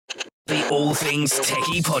The All Things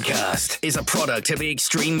Techie podcast is a product of the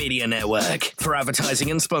Extreme Media Network. For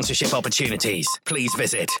advertising and sponsorship opportunities, please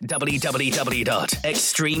visit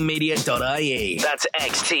www.extrememedia.ie. That's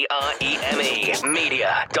XTREME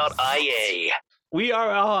media.ie. We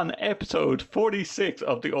are on episode 46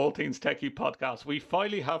 of the All Things Techie podcast. We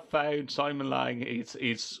finally have found Simon Lang.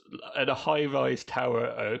 He's at a high-rise tower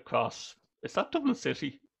across... Is that Dublin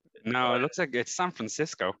City? No, it looks like it's San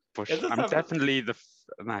Francisco. But I'm definitely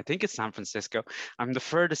no, I think it's San Francisco. I'm the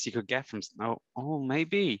furthest you could get from... No,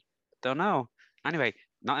 maybe. Don't know. Anyway,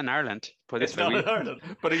 not in Ireland. It's not in Ireland,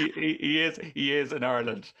 but he is in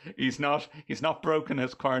Ireland. He's not broken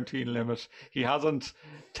his quarantine limit. He haven't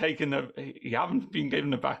been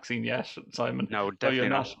given a vaccine yet, Simon. No, definitely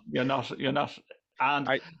not. You're not. And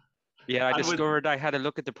I discovered I had a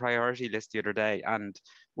look at the priority list the other day, and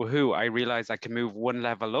woohoo, I realized I can move one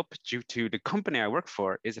level up due to the company I work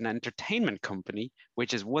for is an entertainment company,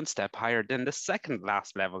 which is one step higher than the second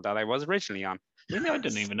last level that I was originally on. Really, I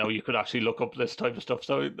didn't even know you could actually look up this type of stuff.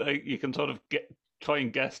 So you can sort of try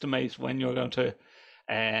and guesstimate when you're going to.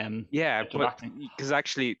 Because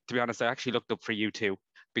actually, to be honest, I actually looked up for you too,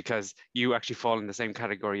 because you actually fall in the same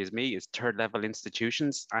category as me. Is third level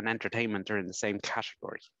institutions and entertainment are in the same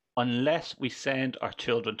category. Unless we send our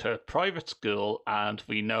children to a private school and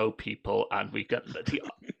we know people and we get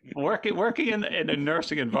working in a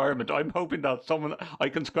nursing environment, I'm hoping that I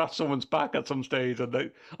can scratch someone's back at some stage,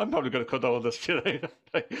 and I'm probably going to cut all this shit out.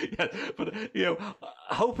 But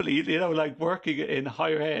hopefully, like working in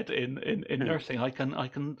higher ed in nursing, I can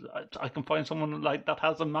find someone like that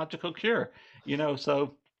has a magical cure.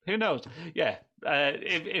 So. Who knows? Yeah.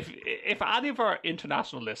 If any of our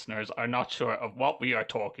international listeners are not sure of what we are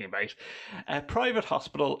talking about, a private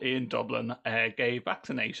hospital in Dublin gave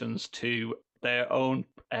vaccinations to their own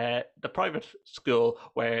the private school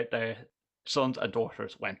where their sons and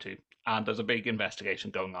daughters went to. And there's a big investigation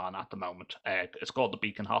going on at the moment. It's called the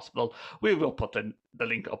Beacon Hospital. We will put the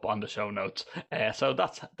link up on the show notes. So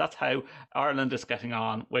that's how Ireland is getting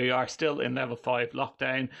on. We are still in level 5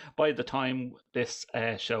 lockdown. By the time this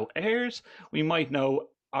show airs, we might know,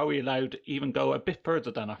 are we allowed to even go a bit further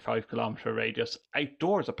than our 5 kilometre radius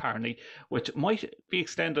outdoors, apparently, which might be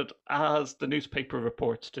extended, as the newspaper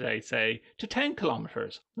reports today say, to 10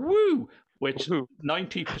 kilometres. Woo! Which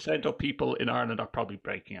 90% of people in Ireland are probably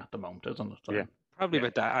breaking at the moment, isn't it? Yeah, probably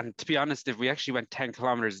about that. And to be honest, if we actually went 10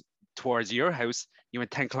 kilometres towards your house, you went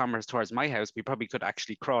 10 kilometres towards my house, we probably could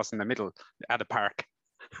actually cross in the middle at a park.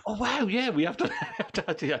 Oh, wow, yeah, we have to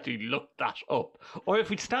actually look that up. Or if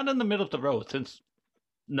we stand in the middle of the road, since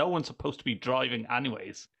no one's supposed to be driving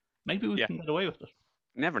anyways, maybe we can get away with it.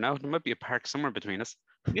 Never know. There might be a park somewhere between us.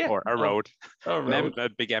 Yeah, or a road. A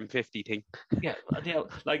big M50 thing. Yeah,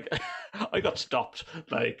 like I got stopped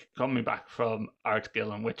coming back from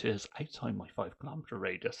Ardgillan, which is outside my 5 kilometre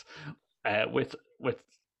radius, with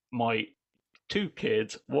my 2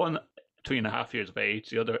 kids, one 3.5 years of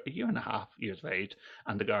age, the other 1.5 years of age,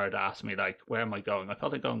 and the guard asked me, where am I going? I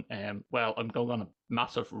thought I'm going, I'm going on a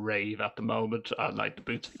massive rave at the moment, and the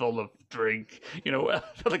boot's full of drink, I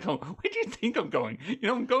thought I'm going, where do you think I'm going?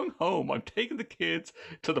 I'm going home. I'm taking the kids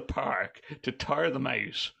to the park to tire them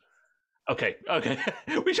out. Okay.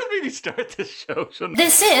 We should really start this show, shouldn't we?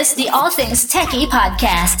 This is the All Things Techie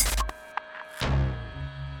podcast.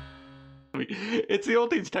 It's the All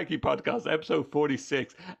Things Techie podcast, episode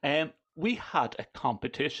 46. We had a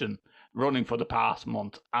competition running for the past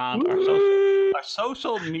month, and our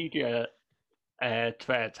social media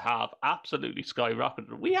threads have absolutely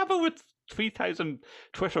skyrocketed. We have over 3,000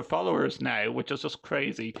 Twitter followers now, which is just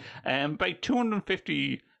crazy. About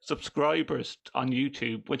 250 subscribers on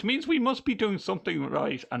YouTube, which means we must be doing something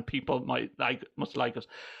right, and people must like us.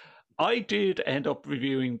 I did end up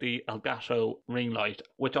reviewing the Elgato ring light,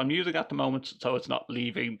 which I'm using at the moment, so it's not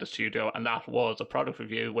leaving the studio, and that was a product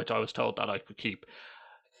review which I was told that I could keep.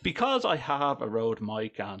 Because I have a Rode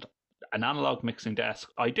mic and an analog mixing desk,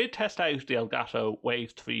 I did test out the Elgato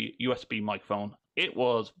Wave 3 USB microphone. It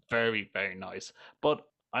was very, very nice, but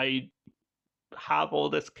I have all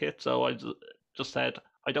this kit, so I just said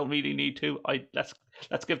I don't really need to. Let's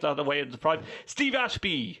give that away as a prize. Steve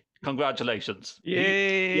Ashby! Congratulations.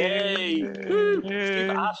 Yay!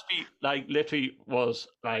 Steve Ashby literally was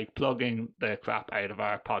plugging the crap out of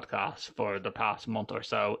our podcast for the past month or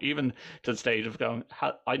so, even to the stage of going,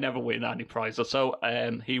 I never win any prizes. So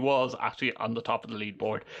he was actually on the top of the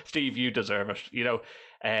leaderboard. Steve, you deserve it.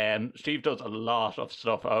 Steve does a lot of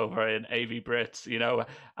stuff over in AV Brits,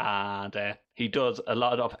 and he does a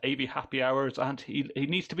lot of AV happy hours, and he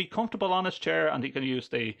needs to be comfortable on his chair, and he can use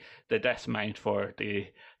the desk mount for the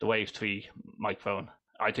Wave 3 microphone.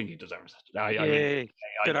 I think he deserves it. Yay.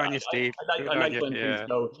 Good on you, Steve. I like when things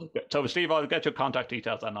go. So, Steve, I'll get your contact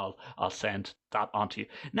details and I'll send that on to you.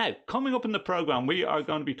 Now, coming up in the program, we are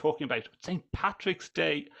going to be talking about St. Patrick's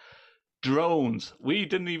Day drones. We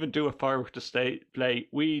didn't even do a firework display.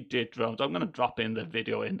 We did drones. I'm going to drop in the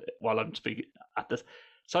video in while I'm speaking at this.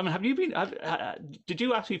 Simon, have you been? Did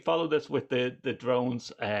you actually follow this with the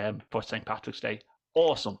drones for St. Patrick's Day?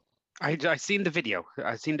 Awesome. I seen the video.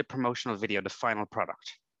 I seen the promotional video, the final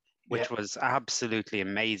product, which was absolutely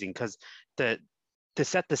amazing because to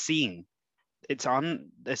set the scene, it's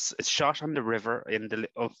shot on the river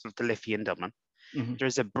of the Liffey in Dublin. Mm-hmm.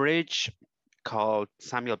 There's a bridge called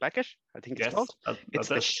Samuel Beckett, I think it's called. It's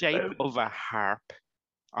the shape of a harp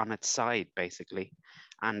on its side, basically.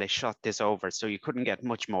 And they shot this over, so you couldn't get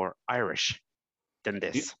much more Irish than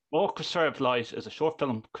this. The Orchestra of Light is a short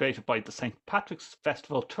film created by the St. Patrick's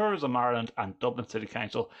Festival, Tourism Ireland and Dublin City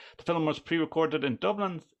Council. The film was pre-recorded in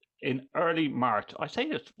Dublin in early March. I say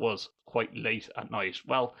it was quite late at night.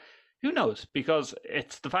 Well, who knows? Because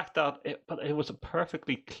it's the fact that it was a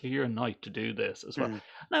perfectly clear night to do this as well.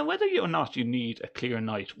 Now, whether or not you need a clear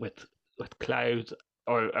night with clouds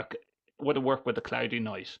or would it work with a cloudy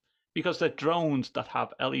night? Because they're drones that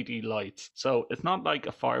have LED lights. So it's not like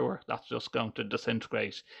a firework that's just going to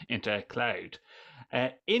disintegrate into a cloud.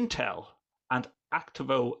 Intel and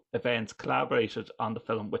Activo Events collaborated on the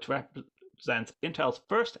film, which represents Intel's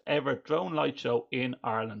first ever drone light show in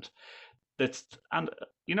Ireland. And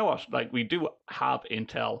you know what? Like, we do have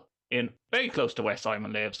Intel in very close to where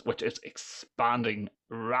Simon lives, which is expanding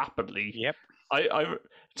rapidly. Yep.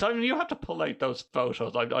 Simon, you have to pull out those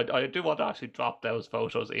photos. I do want to actually drop those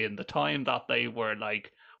photos in. The time that they were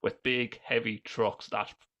like with big, heavy trucks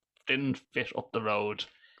that didn't fit up the road.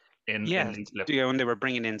 When they were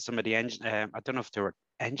bringing in some of the engine, I don't know if they were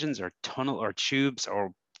engines or tunnel or tubes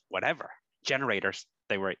or whatever, generators.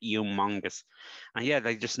 They were humongous. And yeah,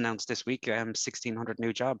 they just announced this week 1,600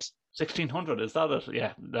 new jobs. 1,600, is that it?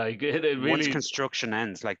 Yeah. Like, it really... Once construction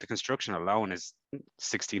ends, like the construction alone is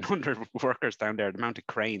 1,600 workers down there, the amount of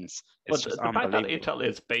cranes. But the fact that Intel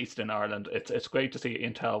is based in Ireland, it's great to see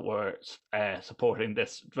Intel were supporting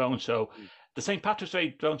this drone show. The St. Patrick's Day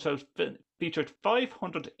drone show featured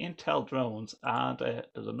 500 Intel drones, and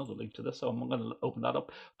there's another link to this, so I'm going to open that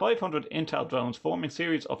up. 500 Intel drones forming a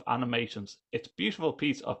series of animations. It's a beautiful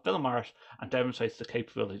piece of film art and demonstrates the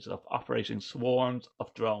capabilities of operating swarms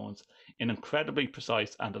of drones in incredibly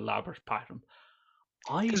precise and elaborate pattern.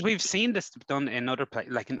 Because we've seen this done in other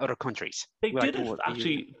in other countries. They did it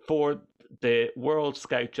actually for the World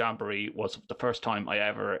Scout Jamboree. Was the first time I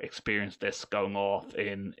ever experienced this going off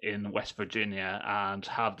in West Virginia, and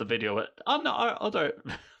have the video on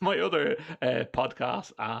my other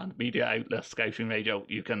podcast and media outlet, Scouting Radio.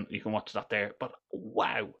 You can watch that there. But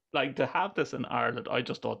wow, like, to have this in Ireland, I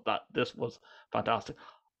just thought that this was fantastic.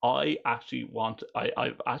 I've actually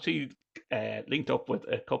linked up with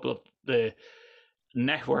a couple of the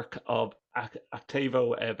network of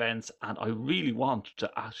Activo events, and I really want to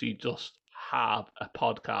actually just have a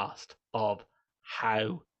podcast of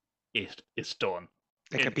how it is done,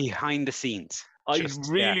 like a behind the scenes. I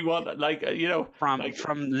really want,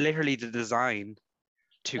 from literally the design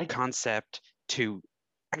to concept to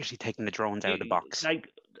actually taking the drones out of the box. Like,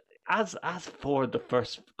 as for the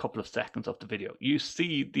first couple of seconds of the video, you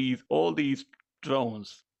see all these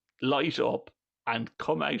drones light up and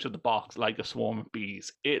come out of the box like a swarm of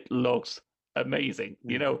bees. It looks amazing.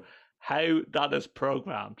 You know, how that is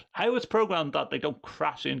programmed. How it's programmed that they don't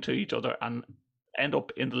crash into each other and end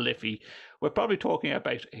up in the Liffey. We're probably talking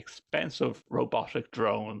about expensive robotic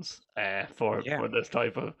drones for this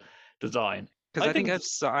type of design. Because I think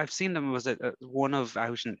I've seen them. Was it one of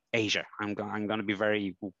out in Asia? I'm going to be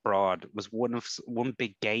very broad. It was one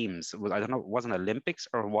big games. I don't know. It wasn't Olympics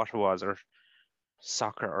or what it was, or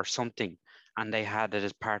soccer or something. And they had it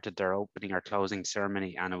as part of their opening or closing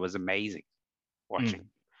ceremony, and it was amazing watching.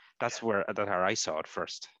 That's where I saw it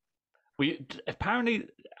first. We apparently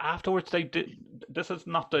afterwards they did. This is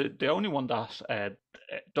not the only one that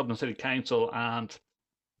Dublin City Council and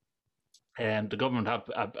the government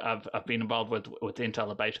have been involved with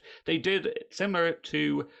Intel about. They did similar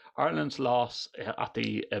to Ireland's loss at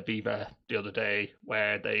the Aviva the other day,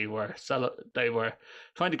 where they were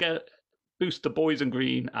trying to boost the boys in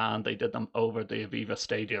green, and they did them over the Aviva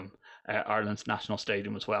Stadium, Ireland's national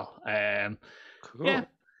stadium as well. Cool. Yeah,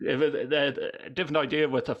 a different idea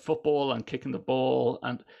with the football and kicking the ball,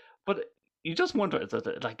 but you just wonder, is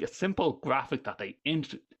it like a simple graphic that they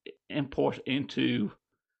import into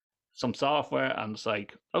some software, and it's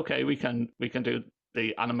like, okay, we can do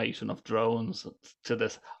the animation of drones to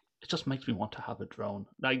this. it just makes me want to have a drone.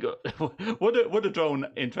 Like, would a drone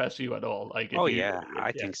interest you at all? Like, if Oh you, yeah,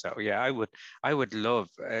 I yeah, think so. Yeah, I would love.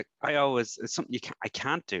 I always it's something I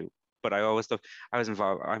can't do, but I always love.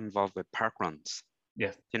 I'm involved with park runs,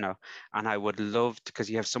 yeah, you know, and I would love to, because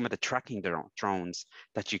you have some of the tracking drones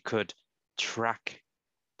that you could track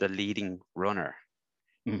the leading runner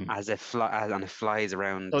mhm. as and it flies So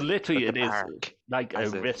around literally, the it is park like a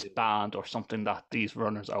as if wristband or something that these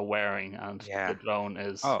runners are wearing, and the yeah. drone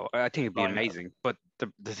is Oh, I think it'd be flying out. amazing. But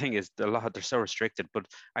the thing is, they're so restricted. But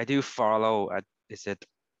I do follow. Is it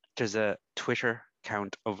there's a Twitter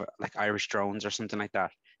account of like Irish drones or something like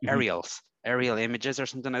that, Mhm. aerial images or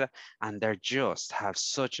something like that, and they're just have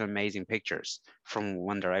such amazing pictures from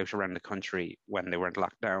when they're out around the country when they weren't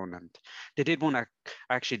locked down. And they did one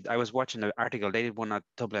actually. I was watching the article. They did one at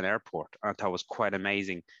Dublin Airport. I thought it was quite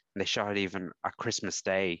amazing, and they shot it even at Christmas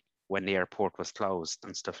Day when the airport was closed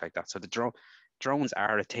and stuff like that. So the drones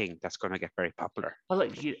are a thing that's going to get very popular. Well,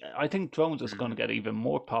 like, I think drones is going to Mm. get even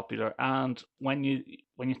more popular. And when you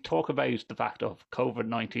talk about the fact of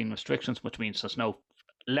COVID-19 restrictions, which means there's no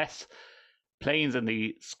less planes in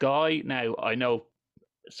the sky now. I know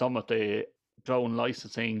some of the drone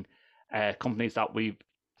licensing companies that we've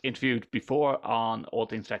interviewed before on All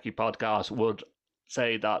Things Techie podcast would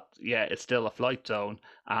say that, yeah, it's still a flight zone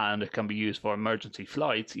and it can be used for emergency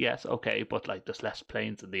flights. Yes, okay, but like there's less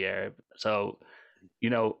planes in the air, so you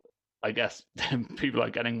know, I guess people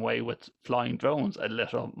are getting away with flying drones a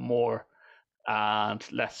little more and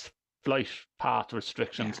less flight path Yeah.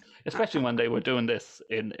 restrictions, especially when they were doing this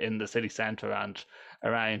in the city centre and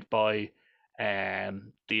around by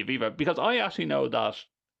the Aviva. Because I actually know that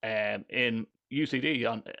in UCD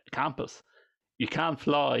on campus, you can't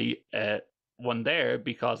fly one there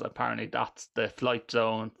because apparently that's the flight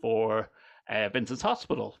zone for Vincent's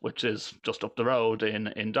Hospital, which is just up the road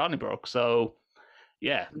in Donnybrook. So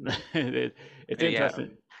yeah, it's Yeah,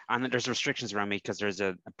 interesting. and there's restrictions around me because there's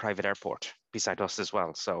a private airport beside us as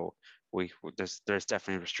well. So there's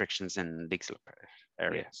definitely restrictions in Leixlip Yeah.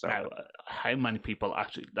 area. So Now, how many people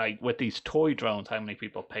actually like with these toy drones? How many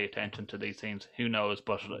people pay attention to these things? Who knows?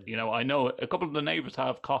 But I know a couple of the neighbours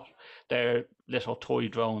have caught their little toy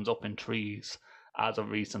drones up in trees as of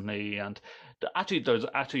recently, and there's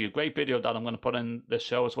actually a great video that I'm going to put in this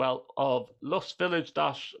show as well of Lust Village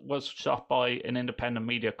that was shot by an independent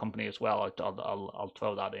media company as well. I'll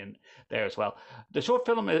throw that in there as well. The short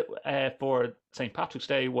film for St. Patrick's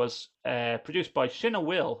Day was produced by Shinna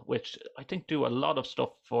Will, which I think do a lot of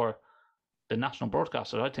stuff for the national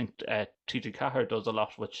broadcaster. I think T.G. Cahir does a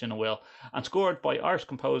lot with Shinna Will, and scored by Irish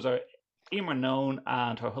composer Emer Known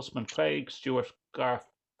and her husband Craig Stewart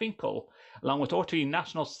Garfinkel, along with RTE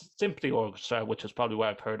National Symphony Orchestra, which is probably where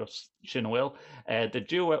I've heard of Shinna Will. The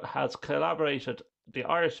duo has collaborated the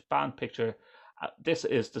Irish band picture. This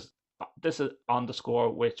is on the score,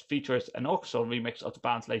 which features an orchestral remix of the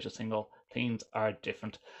band's latest single, "Things Are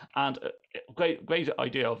Different," and great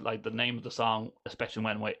idea of like the name of the song, especially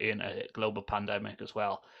when we're in a global pandemic as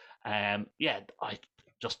well. Yeah, I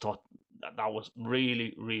just thought that was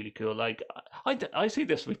really really cool. Like I see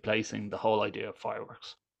this replacing the whole idea of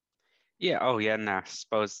fireworks. yeah, oh yeah, nah, I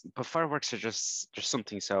suppose. But fireworks are just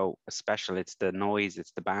something so special. It's the noise,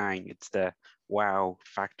 it's the bang, it's the wow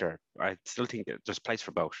factor. I still think there's place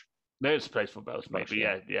for both. There's a place for both, Both, maybe.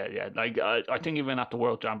 yeah. Yeah. Like I think even at the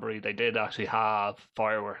World Jamboree, they did actually have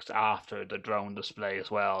fireworks after the drone display as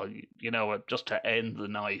well. Just to end the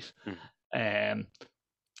night. Mm. Um,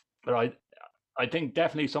 but I think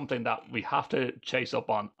definitely something that we have to chase up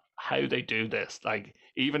on how they do this. Like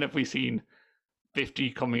even if we seen 50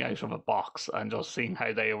 coming out of a box and just seeing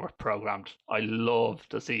how they were programmed, I love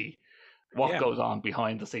to see what Yeah. goes on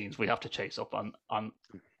behind the scenes. We have to chase up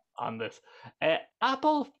on this.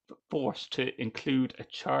 Apple forced to include a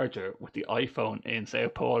charger with the iPhone in Sao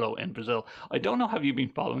Paulo in Brazil. I don't know, have you been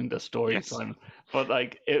following this story, Yes. Simon? But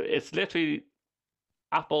like it's literally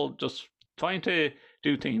Apple just trying to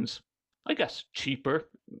do things, I guess, cheaper.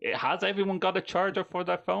 Has everyone got a charger for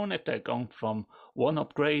their phone if they're going from one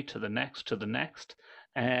upgrade to the next to the next?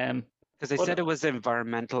 Because they But said it was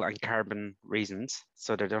environmental and carbon reasons,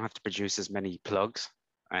 so they don't have to produce as many plugs,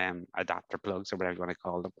 adapter plugs or whatever you want to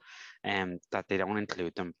call them, that they don't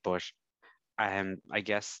include them. But I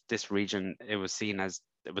guess this region, it was seen as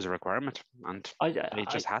it was a requirement, and they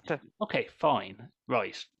just had to. okay, fine,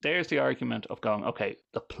 right. There's the argument of going, okay,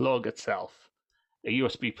 the plug itself, a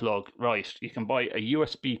USB plug, right? You can buy a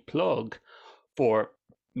USB plug for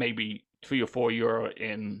maybe €3 or €4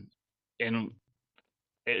 in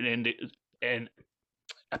in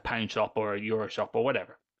a pound shop or a Euro shop or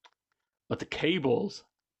whatever. But the cables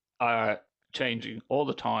are changing all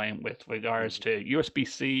the time with regards to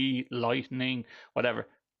USB-C, Lightning, whatever.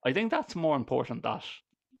 I think that's more important that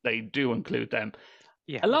they do include them,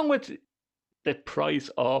 along with the price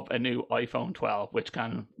of a new iPhone 12, which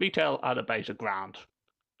can retail at about $1,000.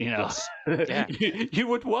 You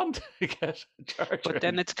would want to get a charger. But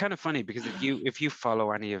then it's kind of funny because if you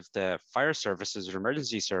follow any of the fire services or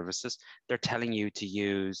emergency services, they're telling you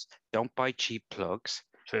to don't buy cheap plugs,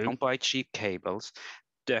 don't buy cheap cables,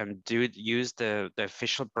 use the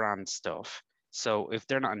official brand stuff. So if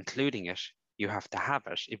they're not including it, you have to have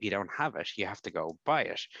it. If you don't have it, you have to go buy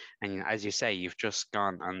it. And as you say, you've just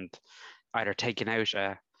gone and either taken out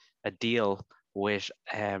a deal with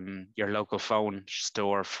your local phone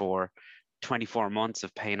store for 24 months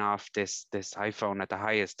of paying off this iPhone at the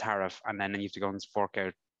highest tariff, and then you have to go and fork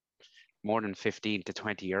out more than 15 to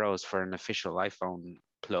 20 euros for an official iPhone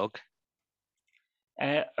plug.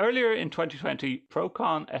 Earlier in 2020,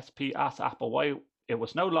 Procon SP asked Apple why it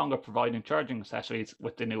was no longer providing charging accessories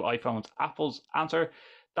with the new iPhones. Apple's answer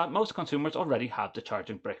that most consumers already have the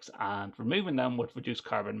charging bricks and removing them would reduce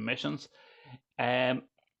carbon emissions.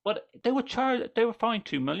 But they were fined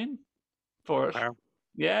 $2 million for it. Wow.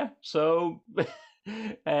 Yeah, so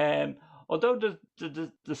although the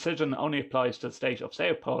decision only applies to the state of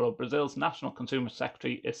Sao Paulo, Brazil's National Consumer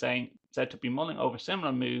Secretary is said to be mulling over a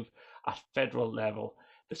similar move at federal level.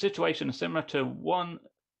 The situation is similar to one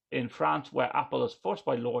in France where Apple is forced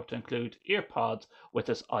by law to include earpods with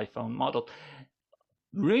its iPhone model.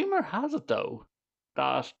 Rumor has it, though,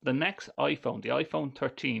 that the next iPhone, the iPhone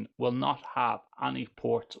 13, will not have any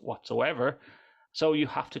ports whatsoever. So you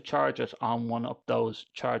have to charge it on one of those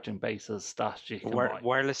charging bases that you can buy.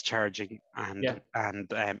 Wireless charging and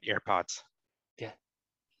earpods. Yeah,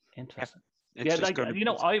 interesting.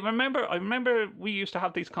 I remember we used to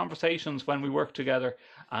have these conversations when we worked together,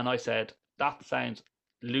 and I said that sounds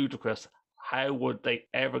ludicrous. How would they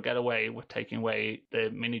ever get away with taking away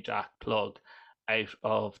the mini jack plug out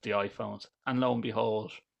of the iPhones? And lo and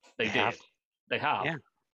behold, they did. They have.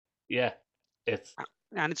 Yeah.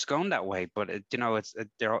 And it's going that way, but I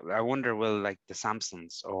wonder will like the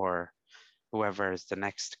Samsungs or whoever is the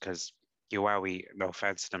next, because Huawei, no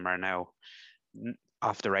offense to them, are now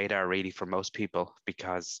off the radar really for most people,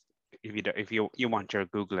 because if you want your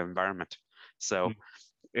Google environment, so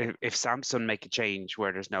if Samsung make a change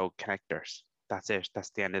where there's no connectors, that's it. That's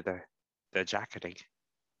the end of the jacketing.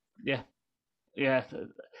 Yeah.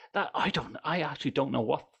 I actually don't know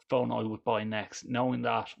what phone I would buy next, knowing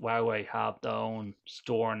that Huawei have their own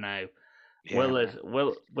store now. Yeah. Will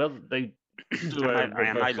they do it?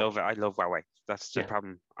 I love it. I love Huawei. That's the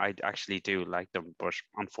problem. I actually do like them, but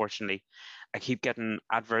unfortunately, I keep getting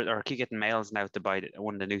mails now to buy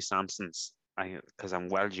one of the new Samsungs. Because I'm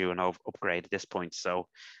well due an upgrade at this point, so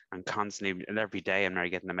I'm constantly every day I'm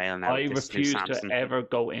getting the mail now. I refuse to ever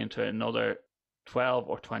go into another 12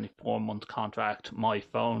 or 24-month contract. My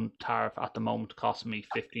phone tariff at the moment costs me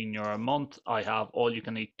 €15 a month. I have all you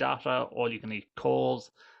can eat data, all you can eat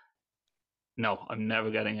calls. No, I'm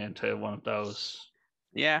never getting into one of those.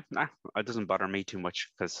 Yeah, it doesn't bother me too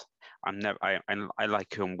much because I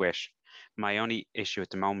like who I'm with. My only issue at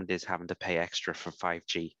the moment is having to pay extra for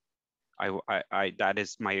 5G. I that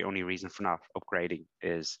is my only reason for not upgrading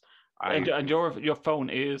is. And your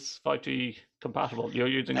phone is 5G compatible. You're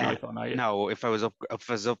using an iPhone, are you? No, if I was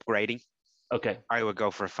upgrading, okay, I would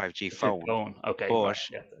go for a 5G phone. Okay, but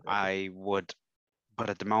I would.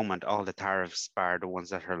 But at the moment, all the tariffs, bar the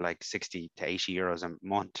ones that are like 60 to 80 euros a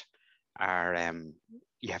month, are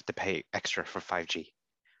you have to pay extra for 5G.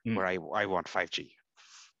 Where I want 5G.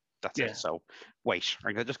 That's it. So wait,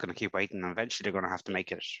 I'm just going to keep waiting, and eventually they're going to have to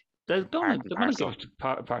make it. They're going to give it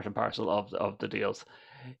part and parcel of the deals.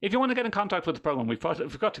 If you want to get in contact with the program, we've got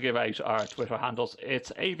to give out our Twitter handles.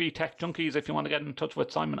 It's AV Tech Junkies. If you want to get in touch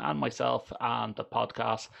with Simon and myself and the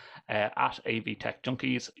podcast at AV Tech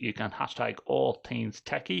Junkies, you can hashtag All Things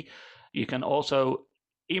Techie. You can also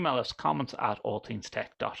email us comments at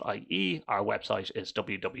allthingstech.ie. Our website is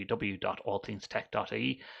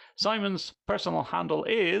www.allthingstech.ie. Simon's personal handle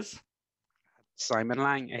is Simon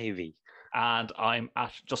Lang AV. And I'm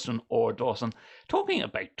at Justin or Dawson. Talking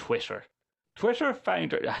about Twitter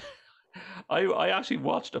founder, I actually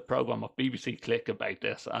watched a program of BBC Click about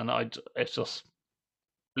this, and it just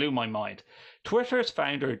blew my mind. Twitter's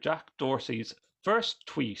founder Jack Dorsey's first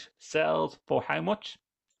tweet sells for how much?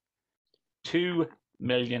 £2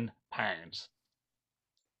 million.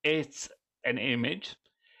 It's an image.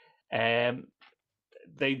 I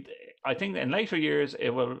think in later years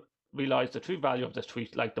it will realize the true value of this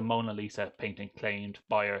tweet, like the Mona Lisa painting claimed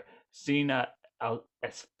buyer Sina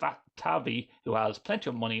Esfatavi, who has plenty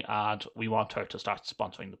of money, and we want her to start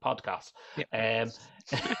sponsoring the podcast. Yeah.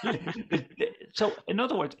 So, in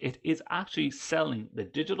other words, it is actually selling the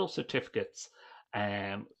digital certificates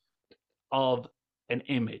of an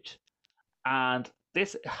image, and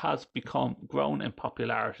this has grown in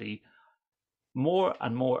popularity more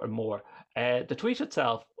and more and more. The tweet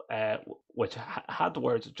itself, which had the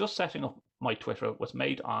words "just setting up my Twitter," was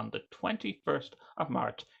made on the 21st of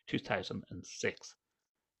March 2006.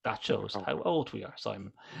 That shows how old we are,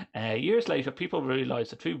 Simon. Years later, people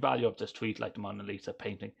realised the true value of this tweet, like the Mona Lisa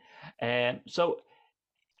painting. So,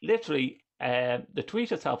 literally, the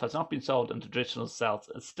tweet itself has not been sold in traditional sales.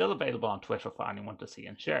 It's still available on Twitter for anyone to see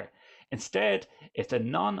and share. Instead, it's a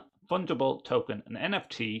non-fungible token, an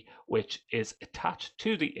NFT, which is attached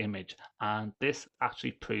to the image, and this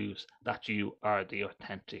actually proves that you are the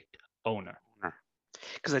authentic owner.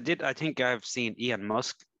 Because I think I've seen Elon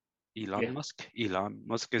Musk is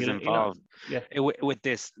involved with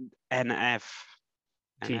this NFT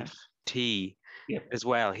as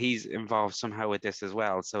well. He's involved somehow with this as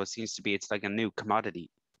well. So it seems to be it's like a new commodity.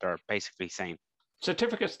 They're basically saying.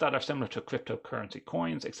 Certificates that are similar to cryptocurrency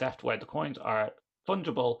coins, except where the coins are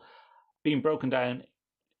fungible, being broken down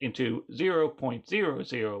into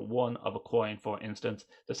 0.001 of a coin, for instance.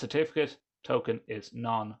 The certificate token is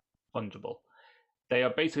non-fungible. They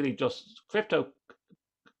are basically just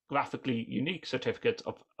cryptographically unique certificates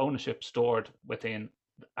of ownership stored within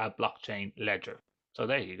a blockchain ledger. So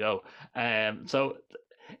there you go. So,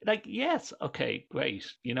 like, yes, okay, great.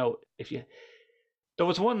 You know, there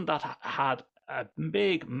was one that had a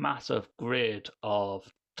big, massive grid of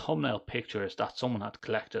thumbnail pictures that someone had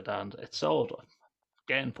collected, and it sold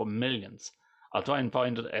again for millions. I'll try and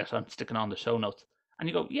find it and stick it on the show notes. And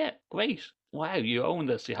you go, yeah, great. Wow, you own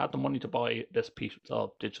this. You had the money to buy this piece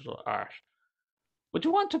of digital art. Would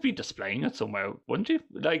you want to be displaying it somewhere, wouldn't you?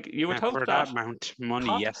 Like, you would hope for that amount of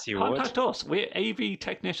money, yes, you would. Contact us. We're AV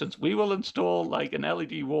technicians. We will install like an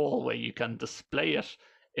LED wall where you can display it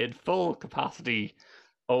in full capacity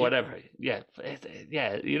or whatever. Yeah,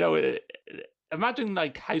 you know, imagine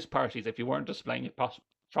like house parties if you weren't displaying it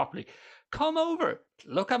properly. Come over,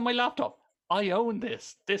 look at my laptop. I own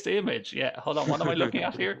this image. Yeah, hold on. What am I looking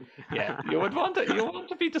at here? Yeah, you want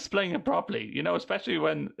to be displaying it properly. You know, especially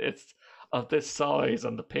when it's of this size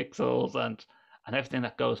and the pixels and everything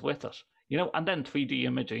that goes with it. You know, and then 3D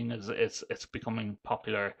imaging is becoming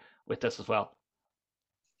popular with this as well.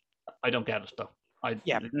 I don't get it though.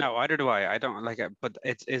 No, either do I. I don't like it, but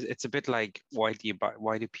it's a bit like why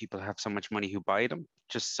do people have so much money who buy them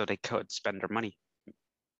just so they could spend their money?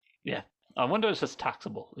 Yeah. I wonder if it's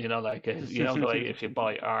taxable, you know, like, you know, the way if you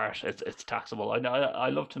buy art, it's taxable. I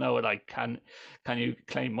love to know, like, can you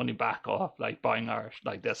claim money back off, like, buying art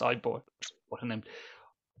like this? I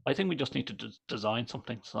think we just need to design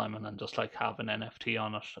something, Simon, and just, like, have an NFT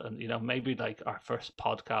on it. And, you know, maybe, like, our first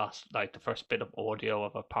podcast, like, the first bit of audio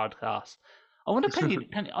of a podcast. I wonder,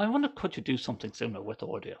 could you do something similar with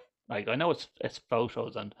audio? Like, I know it's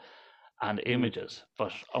photos and images,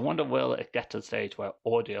 but I wonder will it get to the stage where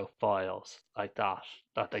audio files like that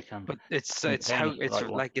they can. But it's like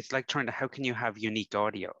trying to, how can you have unique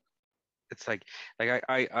audio? It's like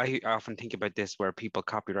I often think about this where people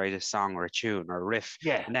copyright a song or a tune or a riff,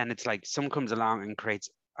 and then it's like someone comes along and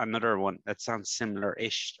creates another one that sounds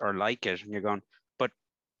similar-ish or like it, and you're going, but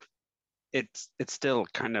it's still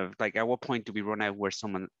kind of like, at what point do we run out where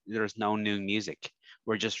there's no new music?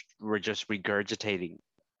 We're just regurgitating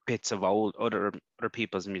bits of other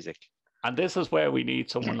people's music. And this is where we need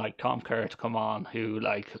someone like Tom Kerr to come on, who,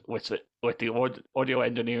 like, with the Audio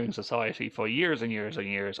Engineering Society for years and years and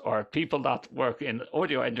years, or people that work in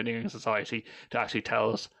Audio Engineering Society, to actually tell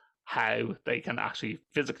us how they can actually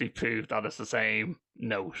physically prove that it's the same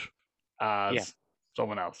note as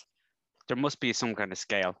someone else. There must be some kind of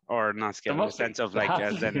scale, or not scale, in the sense of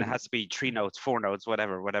like, then it has to be 3 notes, 4 notes,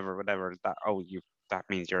 whatever. That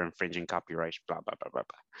means you're infringing copyright, blah, blah, blah, blah,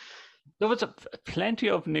 blah. There was plenty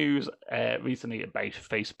of news recently about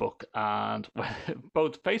Facebook, and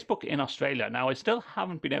both Facebook in Australia. Now, I still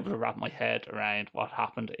haven't been able to wrap my head around what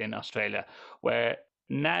happened in Australia, where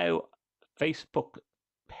now Facebook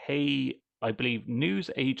pay, I believe, news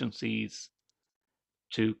agencies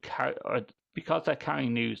to carry, or because they're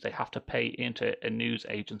carrying news, they have to pay into a news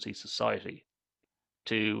agency society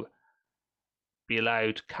to be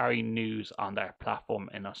allowed to carry news on their platform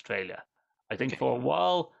in Australia. I think for a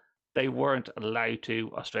while they weren't allowed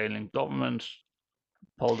to. Australian government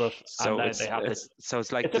pulled it. So it's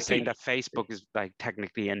like saying that Facebook is like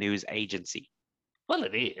technically a news agency. Well,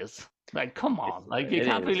 it is. Like, come on! Like, you It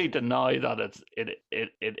can't is. really deny that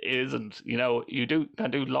it isn't. You know, you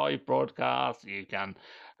can do live broadcasts, you can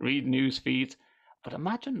read news feeds, but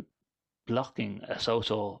imagine blocking a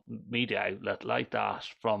social media outlet like that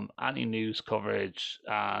from any news coverage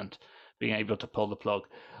and being able to pull the plug.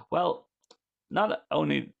 Well, not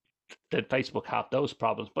only did Facebook have those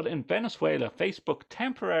problems, but in Venezuela, Facebook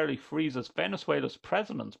temporarily freezes Venezuela's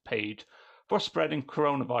president's page for spreading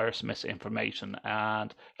coronavirus misinformation.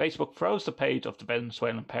 And Facebook froze the page of the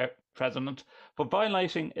Venezuelan president for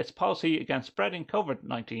violating its policy against spreading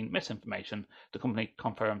COVID-19 misinformation, the company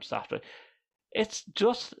confirmed Saturday. It's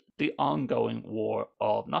just the ongoing war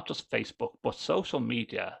of not just Facebook, but social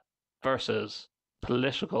media versus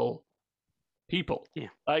political people. Yeah.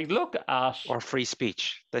 Like, look at Or free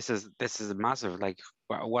speech. This is a massive, like,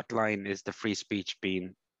 what line is the free speech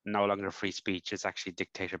being no longer free speech? Is actually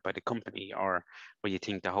dictated by the company? Or what you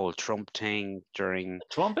think the whole Trump thing during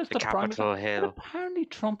Trump is the the prime Capitol minister. Hill? But apparently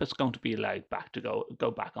Trump is going to be allowed back to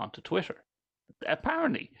go back onto Twitter.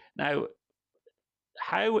 Apparently. Now,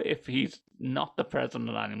 how, if he's not the president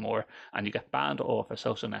anymore and you get banned off a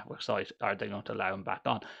social network site, are they going to allow him back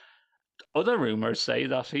on? Other rumors say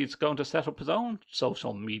that he's going to set up his own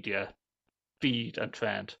social media feed and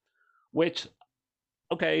trend, which,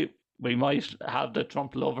 okay, we might have the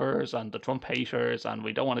Trump lovers and the Trump haters, and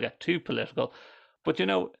we don't want to get too political, but you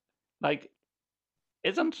know, like,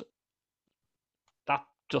 isn't that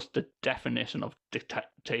just the definition of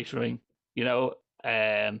dictatoring? You know,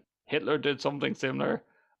 Hitler did something similar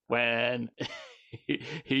when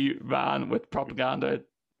he ran with propaganda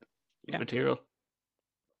material.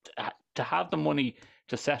 To have the money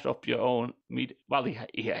to set up your own media, well, he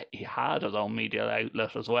had his own media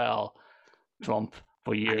outlet as well, Trump,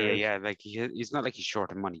 for years. Yeah, like he's not like he's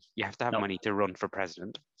short of money. You have to have money to run for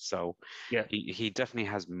president. So yeah, he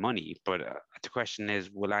definitely has money. But the question is,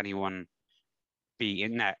 will anyone be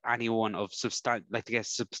in that? Anyone of like to get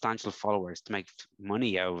substantial followers to make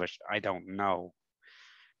money out of it? I don't know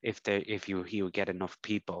if he would get enough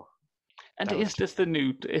people. And is this the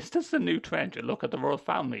new trend? You look at the royal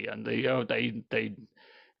family, and they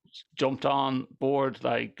jumped on board,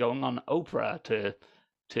 like going on Oprah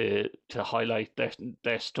to highlight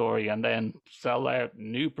their story and then sell their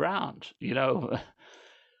new brand. You know,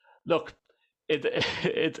 look,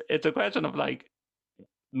 it's a question of like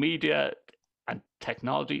media and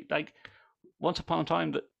technology. Like, once upon a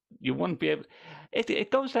time that you wouldn't be able. It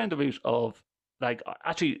goes down the route of, like,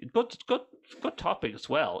 actually good topic as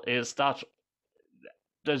well, is that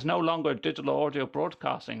there's no longer digital audio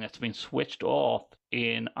broadcasting. It's been switched off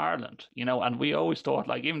in Ireland, you know, and we always thought,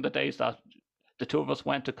 like, even the days that the two of us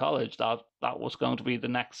went to college, that was going to be the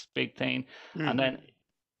next big thing. Mm-hmm. And then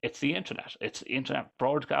it's the internet. It's internet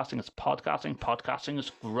broadcasting. It's podcasting. Podcasting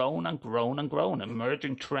has grown and grown and grown.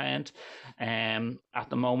 Emerging trend at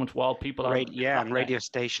the moment, while people are... and radio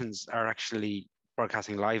stations are actually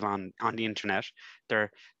broadcasting live on the internet.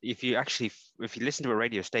 If you listen to a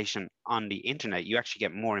radio station on the internet, you actually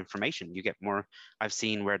get more information. You get more. I've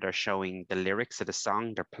seen where they're showing the lyrics of the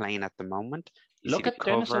song they're playing at the moment. Look at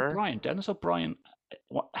Dennis O'Brien. Dennis O'Brien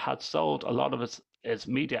had sold a lot of his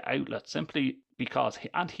media outlets simply because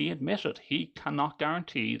he admitted he cannot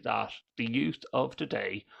guarantee that the youth of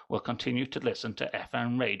today will continue to listen to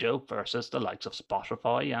FM radio versus the likes of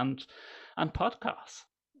Spotify and podcasts.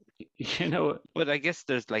 You know, but I guess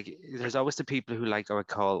there's always the people who like, I would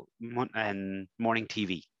call morning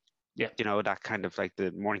TV. Yeah, you know, that kind of like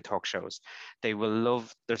the morning talk shows. They will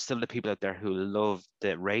love. There's still the people out there who love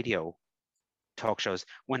the radio talk shows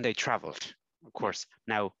when they traveled. Of course,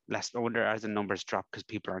 now I wonder as the numbers drop because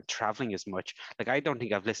people aren't traveling as much. Like, I don't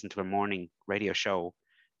think I've listened to a morning radio show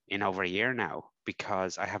in over a year now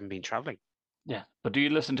because I haven't been traveling. Yeah, but do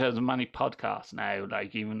you listen to as many podcasts now,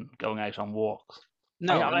 like even going out on walks?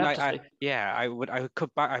 No, I would cut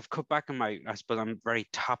back. I've cut back on my. I suppose I'm very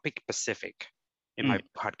topic specific in my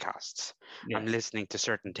podcasts. Yeah. I'm listening to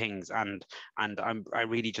certain things, and I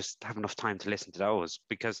really just have enough time to listen to those,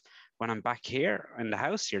 because when I'm back here in the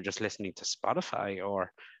house, you're just listening to Spotify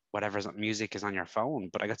or whatever music is on your phone.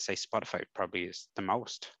 But I got to say, Spotify probably is the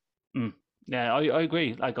most. Yeah, I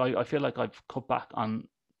agree. Like, I feel like I've cut back on,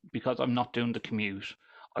 because I'm not doing the commute.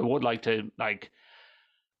 I would like to, like,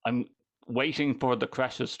 I'm waiting for the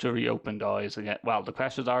creches to reopen, guys. Again, well, the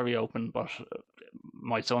creches are reopened, but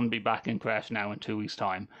my son be back in creche now in 2 weeks'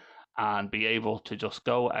 time, and be able to just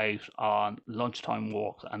go out on lunchtime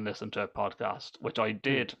walks and listen to a podcast, which I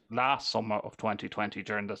did last summer of 2020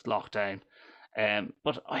 during this lockdown.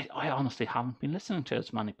 But I honestly haven't been listening to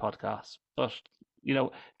as many podcasts. But, you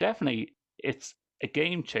know, definitely it's a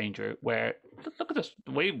game changer where, look at this,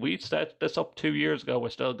 we set this up 2 years ago, we're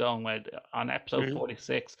still going with on episode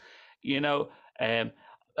 46,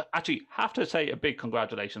 actually have to say a big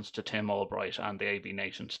congratulations to Tim Albright and the AV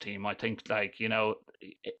Nations team. I think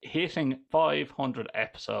hitting 500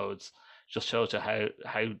 episodes just shows you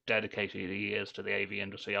how dedicated he is to the AV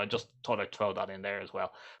industry. I just thought I'd throw that in there as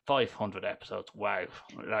well. 500 episodes, wow.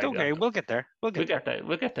 Okay, we'll get there. We'll get there.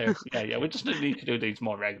 Yeah. We just need to do these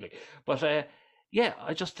more regularly. But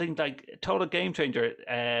I just think total game changer.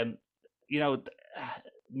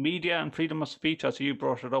 Media and freedom of speech, as you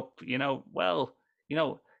brought it up. There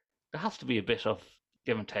has to be a bit of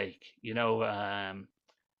give and take. And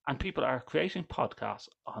people are creating podcasts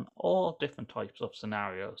on all different types of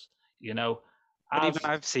scenarios. But even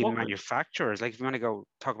I've seen manufacturers, like if you want to go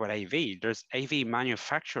talk about AV, there's AV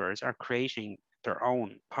manufacturers are creating their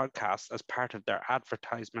own podcasts as part of their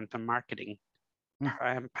advertisement and marketing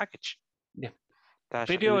package. Yeah.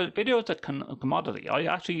 Video is a commodity.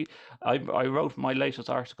 I wrote my latest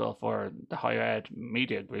article for the Higher Ed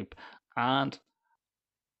Media Group, and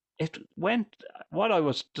what I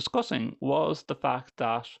was discussing was the fact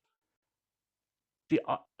that the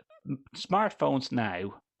smartphones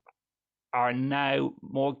are now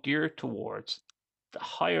more geared towards the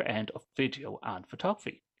higher end of video and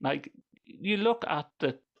photography. Like, you look at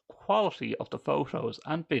the quality of the photos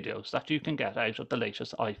and videos that you can get out of the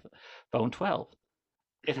latest iPhone 12.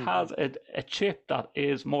 It has a chip that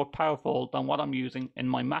is more powerful than what I'm using in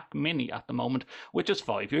my Mac Mini at the moment, which is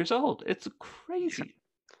 5 years old. It's crazy.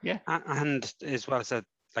 Yeah. And as well as that,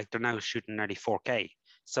 like, they're now shooting nearly 4K.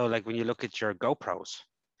 So like when you look at your GoPros,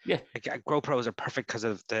 like, GoPros are perfect because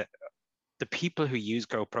of the people who use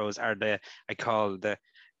GoPros are I call the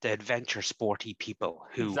adventure sporty people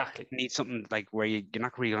who need something like where you're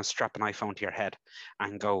not really going to strap an iPhone to your head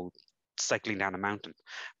and go cycling down a mountain,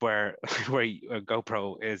 where a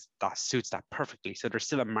GoPro suits that perfectly. So there's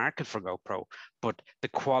still a market for GoPro, but the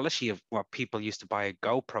quality of what people used to buy a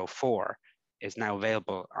GoPro for is now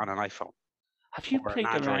available on an iPhone. Have you played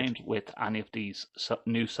around with any of these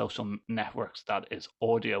new social networks that is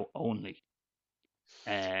audio only?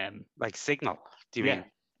 Like Signal, do you mean?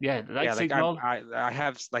 Yeah, like Signal. I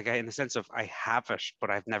have, like, in the sense of I have it, but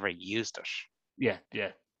I've never used it. Yeah.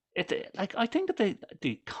 I think that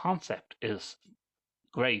the concept is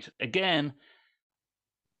great. Again,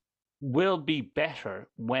 will be better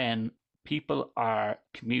when people are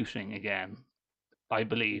commuting again. I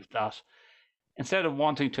believe that instead of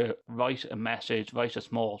wanting to write a message, write a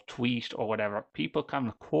small tweet or whatever, people can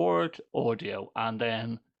record audio and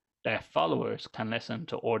then their followers can listen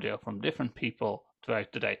to audio from different people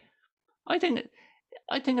throughout the day. I think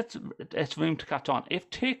it's room to catch on. If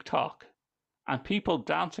TikTok and people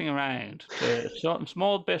dancing around to a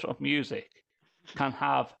small bit of music can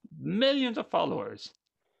have millions of followers,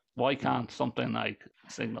 why can't something like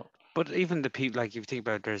Signal? But even the people, like, if you think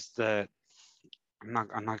about it,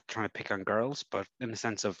 I'm not trying to pick on girls, but in the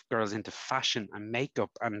sense of girls into fashion and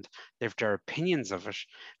makeup, and they've their opinions of it,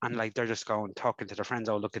 and like they're just talking to their friends,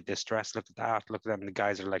 oh, look at this dress, look at that, look at them. And the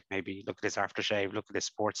guys are like, maybe look at this aftershave, look at this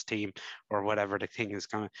sports team, or whatever the thing is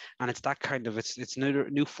going. And it's that kind of it's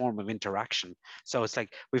new form of interaction. So it's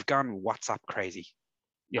like we've gone WhatsApp crazy.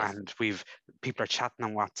 Yes. And people are chatting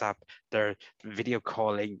on WhatsApp, they're video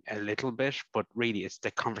calling a little bit, but really it's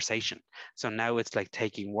the conversation. So now it's like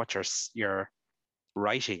taking what you're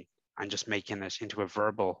writing and just making it into a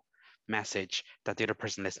verbal message that the other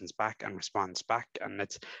person listens back and responds back. And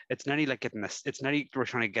it's nearly like getting this, it's nearly we're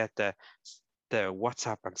trying to get the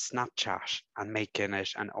WhatsApp and Snapchat and making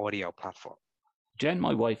it an audio platform. Jen,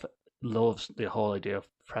 my wife, loves the whole idea of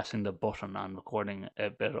pressing the button and recording a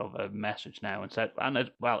bit of a message now instead. And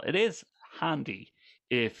it is handy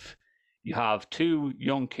if you have two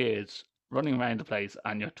young kids running around the place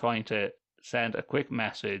and you're trying to send a quick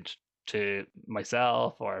message to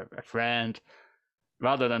myself or a friend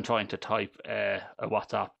rather than trying to type a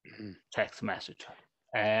WhatsApp text message.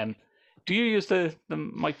 Do you use the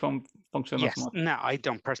microphone function? Yes. No, I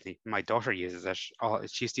don't personally. My daughter uses it.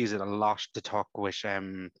 She used to use it a lot to talk with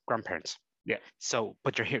grandparents. Yeah. So,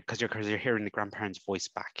 but you're here because you're hearing the grandparents' voice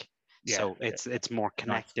back. Yeah, so it's more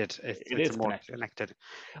connected. It's more connected.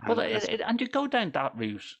 Well, and you go down that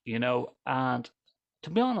route, and to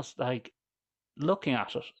be honest, like looking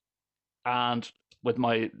at it, and with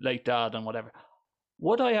my late dad and whatever,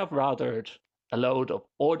 would I have rathered a load of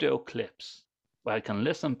audio clips where I can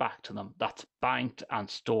listen back to them that's banked and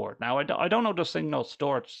stored? Now, I don't know, does Signal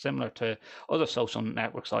stored similar to other social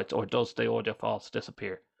network sites, or does the audio files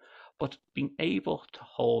disappear? But being able to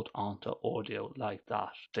hold on to audio like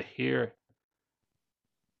that, to hear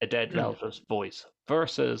a dead relative's voice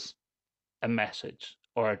versus a message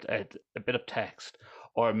or a bit of text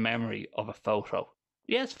or a memory of a photo.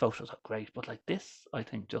 Yes, photos are great, but like this, I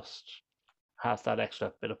think just has that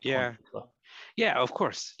extra bit of punch. Yeah. Yeah, of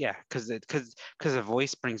course. Yeah, because a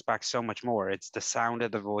voice brings back so much more. It's the sound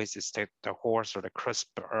of the voice, it's the hoarse or the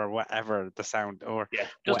crisp or whatever the sound or yeah,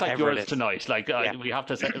 just like whatever it yours is. tonight. Like Yeah. we have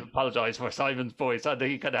to apologise for Simon's voice. I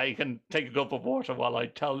think he can take a gulp of water while I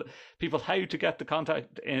tell people how to get the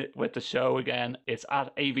contact with the show again. It's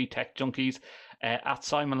at AV Tech Junkies, at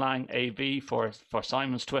Simon Lang AV for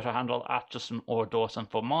Simon's Twitter handle, at Justin or Dawson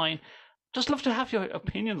for mine. Just love to have your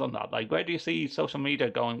opinions on that. Like, where do you see social media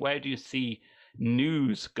going? Where do you see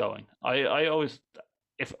news going? I always,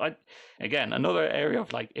 if I, again, another area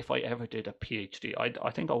of like, if I ever did a PhD,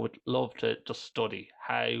 I think I would love to just study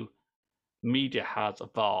how media has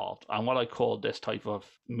evolved and what I call this type of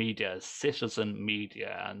media is citizen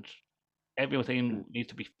media, and everything needs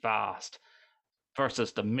to be fast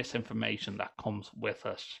versus the misinformation that comes with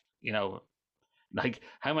it. You know, like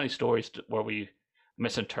how many stories were we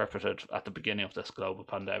misinterpreted at the beginning of this global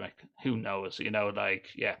pandemic? Who knows? You know, like,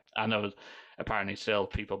 yeah, I know apparently still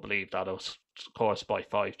people believe that it was caused by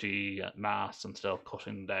 5G masks and still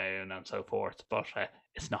cutting down and so forth, but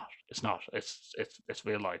it's not. It's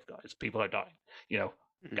real life, guys. People are dying. You know,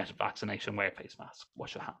 get a vaccination, wear a face mask,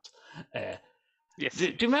 wash your hands. Yes. Do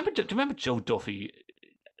you remember Joe Duffy?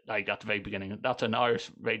 Like at the very beginning, that's an Irish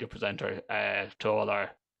radio presenter. To all our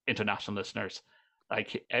international listeners,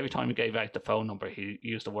 like every time he gave out the phone number, he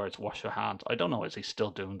used the words "wash your hands." I don't know is he still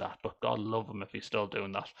doing that, but God love him if he's still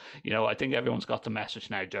doing that. You know, I think everyone's got the message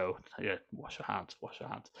now, Joe. Yeah, wash your hands, wash your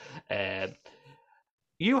hands.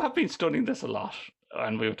 You have been studying this a lot,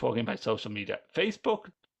 and we were talking about social media. Facebook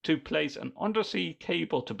to place an undersea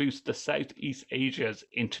cable to boost the Southeast Asia's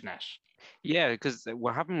internet. Yeah, because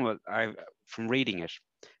what happened was from reading it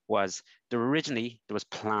was originally there was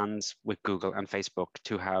plans with Google and Facebook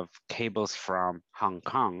to have cables from Hong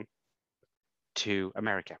Kong to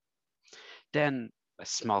America. Then a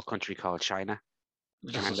small country called China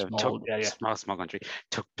small country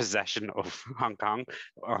took possession of Hong Kong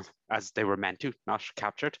as they were meant to, not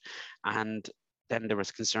captured. And then there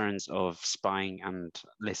was concerns of spying and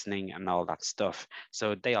listening and all that stuff.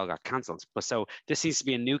 So they all got cancelled. But so this seems to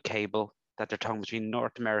be a new cable that they're talking between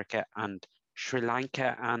North America and Sri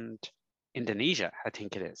Lanka and Indonesia, I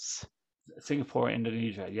think it is. Singapore,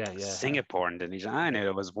 Indonesia, yeah. Singapore, Indonesia. I knew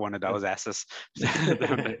it was one of those S's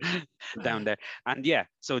down there. And yeah,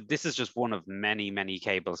 so this is just one of many, many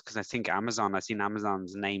cables, because I think I've seen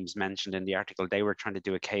Amazon's names mentioned in the article. They were trying to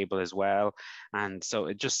do a cable as well. And so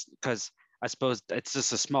it just, because I suppose it's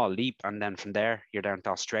just a small leap. And then from there, you're down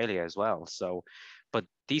to Australia as well. So, but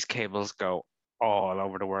these cables go all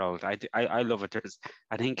over the world. I love it.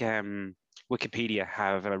 I think Wikipedia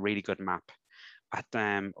have a really good map of this.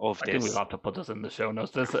 I think we'll have to put this in the show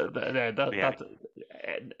notes. The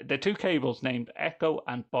two cables named Echo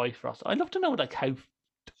and Bifrost. I'd love to know like how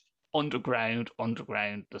underground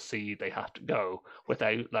the sea they have to go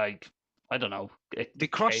without like, I don't know. They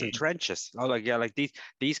cross in trenches. Oh, like yeah, like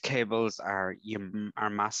these cables are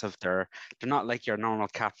massive. They're not like your normal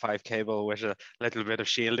Cat5 cable with a little bit of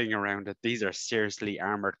shielding around it. These are seriously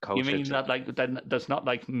armored coated. You mean that like then there's not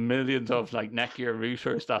like millions of like Netgear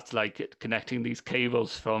routers that's like connecting these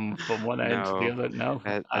cables from one end to the other? No,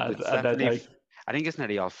 I think it's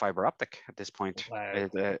nearly all fiber optic at this point. Wow.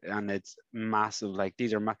 And it's massive. Like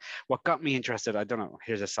these are what got me interested. I don't know.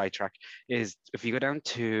 Here's a sidetrack. Is if you go down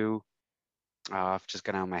to I've just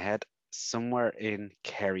gone out of my head. Somewhere in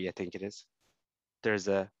Kerry, I think it is. There's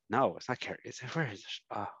no, it's not Kerry. Where is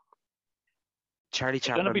it? Charlie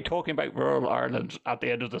Chaplin. We're going to be talking about rural Ireland at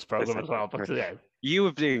the end of this program as well. But yeah, you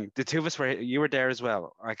were doing the two of us you were there as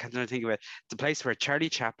well. I can't think of it. The place where Charlie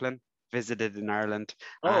Chaplin visited in Ireland.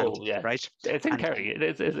 Yeah, right. It's in Kerry.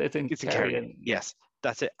 It's in Kerry. Yes,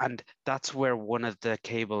 that's it. And that's where one of the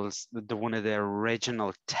cables, one of the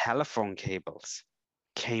original telephone cables,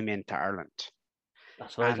 came into Ireland.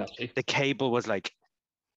 That's right. Actually, the cable was like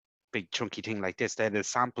big chunky thing like this. They had a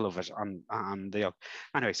sample of it on the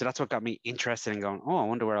anyway. So that's what got me interested in going, oh, I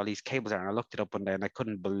wonder where all these cables are. And I looked it up one day and I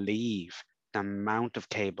couldn't believe the amount of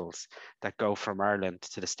cables that go from Ireland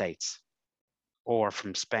to the States, or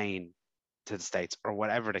from Spain to the States, or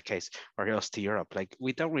whatever the case, or us to Europe. Like,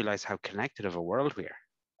 we don't realize how connected of a world we are.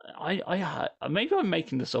 I maybe I'm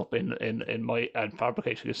making this up in my and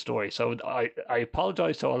fabricating a story. So I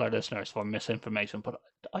apologize to all our listeners for misinformation, but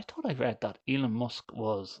I thought I read that Elon Musk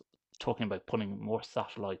was talking about putting more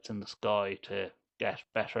satellites in the sky to get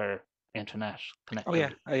better internet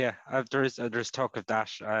connectivity. Oh yeah. There's talk of that.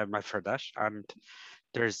 I've heard that, and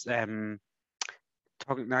there's talking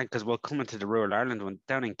now because we'll come into the rural Ireland one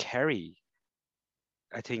down in Kerry.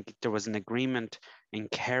 I think there was an agreement in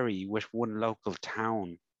Kerry with one local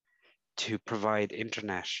town to provide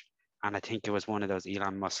internet, and I think it was one of those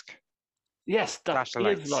Elon Musk Yes, that is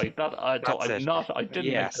satellites. right. That I so That's I'm it. not. I didn't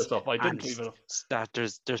make Yes, this up. I and didn't leave it up. that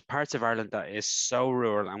there's parts of Ireland that is so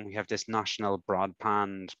rural, and we have this national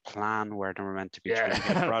broadband plan where they were meant to be trying to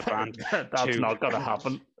get broadband That's to, not going to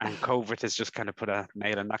happen. and COVID has just kind of put a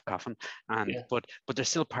nail in that coffin. And Yeah. but there's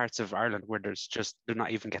still parts of Ireland where they're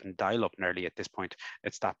not even getting dial-up nearly at this point.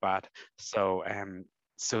 It's that bad. So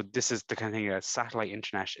so this is the kind of thing that satellite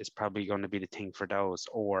internet is probably going to be the thing for those,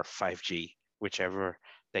 or 5G, whichever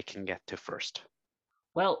they can get to first.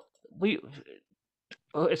 Well,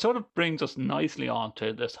 it sort of brings us nicely on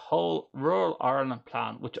to this whole Rural Ireland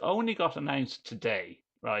plan, which only got announced today,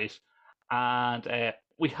 right? And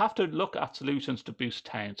we have to look at solutions to boost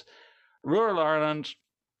towns. Rural Ireland,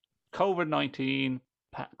 COVID-19,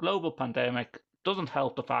 global pandemic doesn't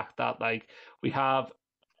help the fact that like we have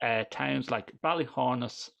towns like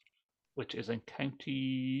Ballyhornis, which is in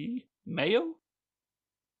County Mayo.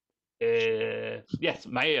 Yes,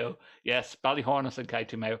 Mayo. Yes, Ballyhornis and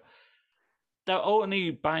County Mayo. The only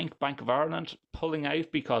Bank of Ireland pulling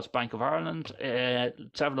out because Bank of Ireland,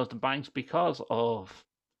 several of the banks, because of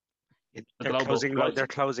they're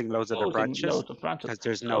closing loads of their branches because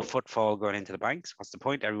there's no footfall going into the banks. What's the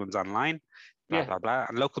point? Everyone's online, blah, blah, blah.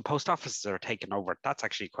 And local post offices are taking over. That's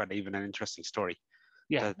actually quite even an interesting story.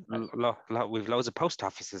 Yeah. We've loads of post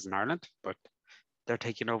offices in Ireland, but they're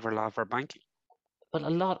taking over a lot of our banking. But a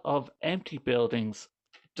lot of empty buildings,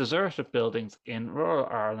 deserted buildings in rural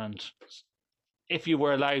Ireland, if you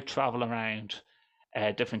were allowed to travel around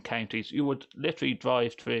different counties, you would literally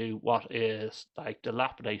drive through what is like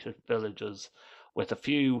dilapidated villages with a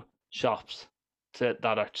few shops that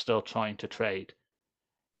are still trying to trade.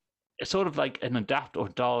 It's sort of like an adapt or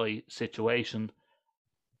die situation.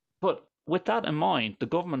 But with that in mind, the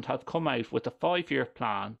government has come out with a 5-year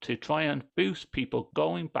plan to try and boost people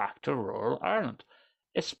going back to rural Ireland,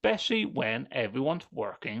 especially when everyone's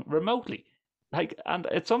working remotely. And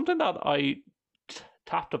it's something that I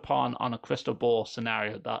tapped upon on a crystal ball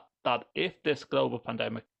scenario that if this global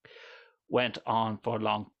pandemic went on for a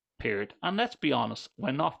long period, and let's be honest,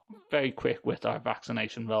 we're not very quick with our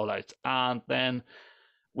vaccination rollouts, and then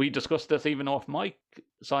we discussed this even off mic,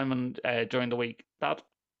 Simon, during the week, that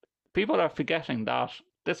people are forgetting that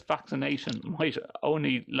this vaccination might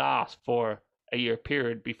only last for a year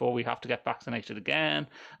period before we have to get vaccinated again,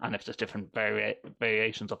 and if there's different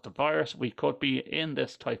variations of the virus, we could be in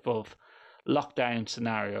this type of lockdown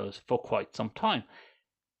scenarios for quite some time.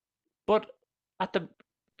 But at the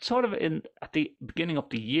beginning of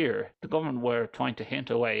the year, the government were trying to hint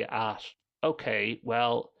away at, okay,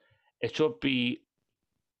 well, it should be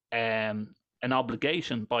an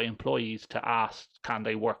obligation by employees to ask, can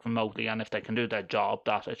they work remotely, and if they can do their job,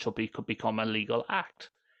 that it could become a legal act.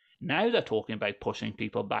 Now they're talking about pushing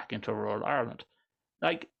people back into rural Ireland.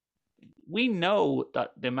 Like, we know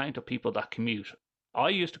that the amount of people that commute. I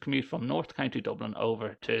used to commute from North County Dublin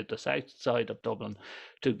over to the south side of Dublin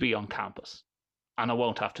to be on campus, and I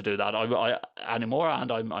won't have to do that anymore. And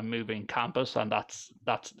I'm moving campus, and that's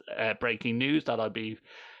breaking news that I'll be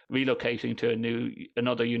relocating to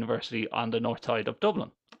another university on the north side of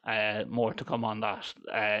Dublin. More to come on that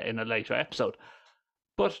in a later episode.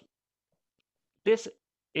 But this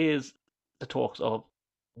is the talks of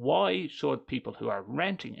why should people who are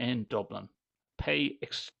renting in Dublin pay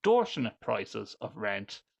extortionate prices of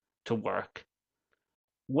rent to work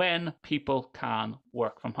when people can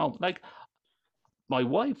work from home. Like, my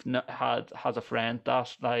wife has a friend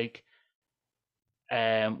that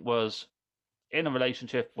was in a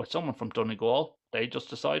relationship with someone from Donegal. They just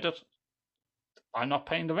decided, I'm not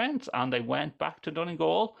paying the rent, and they went back to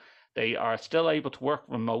Donegal. They are still able to work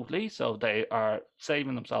remotely, so they are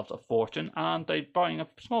saving themselves a fortune, and they're buying a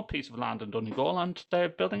small piece of land in Donegal, and they're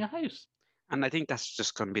building a house. And I think that's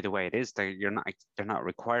just going to be the way it is. They're not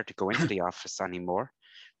required to go into the office anymore.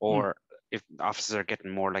 Or if offices are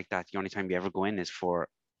getting more like that, the only time you ever go in is for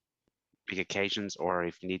big occasions, or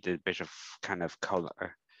if you need a bit of kind of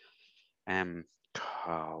color.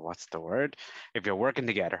 What's the word? If you're working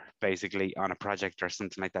together, basically on a project or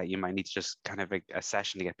something like that, you might need to just kind of a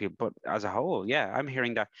session to get people. But as a whole, yeah, I'm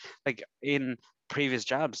hearing that like in previous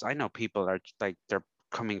jobs, I know people are like they're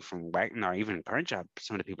coming from or even current job.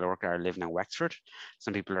 Some of the people are living in Wexford.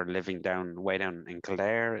 Some people are living way down in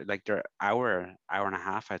Kildare. Like they're hour and a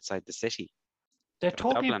half outside the city. They're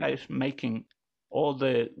talking about making all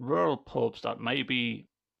the rural pubs that may be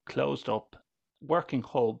closed up working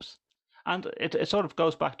hubs. And it sort of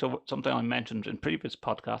goes back to something I mentioned in previous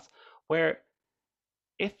podcasts, where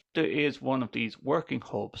if there is one of these working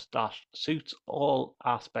hubs that suits all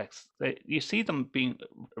aspects, you see them being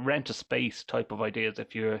rent a space type of ideas.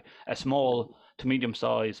 If you're a small to medium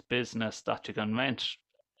sized business, that you can rent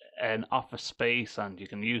an office space and you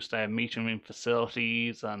can use their meeting room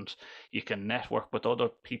facilities, and you can network with other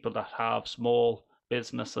people that have small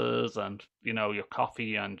businesses, and your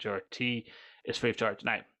coffee and your tea is free of charge.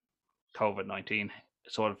 Now, COVID-19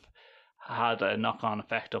 sort of had a knock-on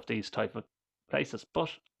effect of these type of places, but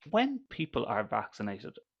when people are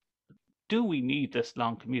vaccinated, do we need this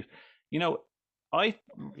long commute? I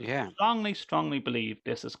strongly believe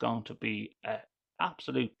this is going to be an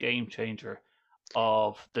absolute game changer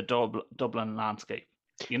of the Dublin landscape.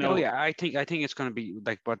 I think it's going to be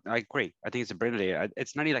like, but I agree. I think it's a brilliant idea.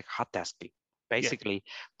 It's not like hot desking, basically,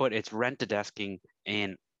 but it's rent a desking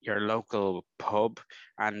in your local pub,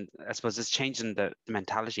 and I suppose it's changing the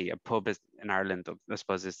mentality. A pub is in Ireland, I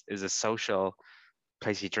suppose, is a social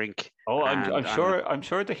place you drink. Oh, I'm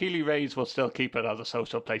sure the Healy Rays will still keep it as a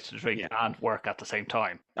social place to drink and work at the same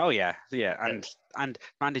time. Oh yeah, and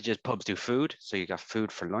advantages pubs do food, so you got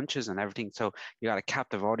food for lunches and everything. So you got a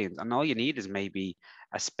captive audience, and all you need is maybe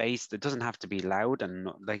a space that doesn't have to be loud, and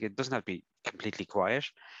like it doesn't have to be completely quiet.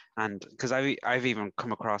 And because I've even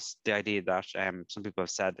come across the idea that some people have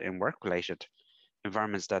said in work-related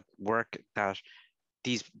environments that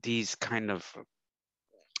these kind of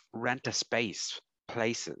rent a space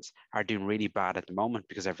places are doing really bad at the moment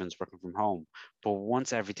because everyone's working from home. But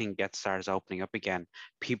once everything starts opening up again,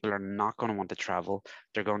 people are not going to want to travel.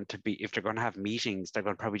 They're going to be, if they're going to have meetings, they're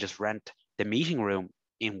going to probably just rent the meeting room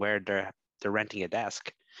in where they're renting a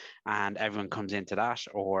desk, and everyone comes into that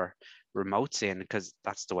or remotes in, because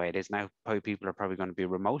that's the way it is now. Probably people are probably going to be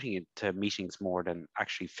remoting into meetings more than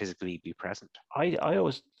actually physically be present. I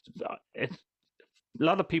always a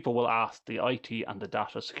lot of people will ask the IT and the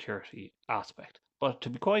data security aspect. But to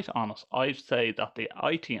be quite honest, I'd say that the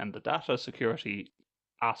IT and the data security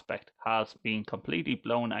aspect has been completely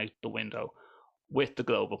blown out the window with the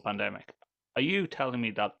global pandemic. Are you telling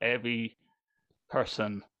me that every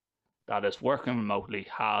person that is working remotely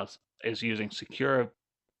is using secure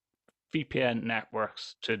VPN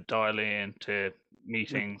networks to dial in to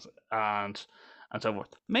meetings and so forth?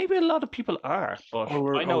 Maybe a lot of people are, but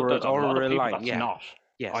I know there's a lot of people that's not.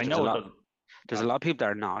 Yes, I know there's a lot of people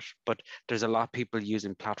that are not, but there's a lot of people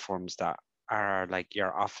using platforms that are like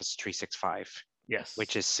your Office 365, yes,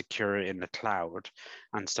 which is secure in the cloud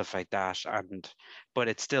and stuff like that. But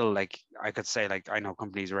it's still like, I could say, like, I know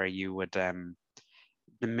companies where you would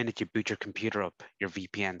the minute you boot your computer up, your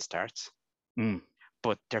VPN starts.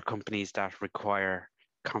 But they're companies that require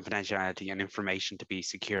confidentiality and information to be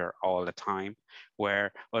secure all the time,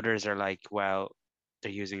 where others are like, well,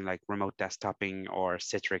 they're using like remote desktoping or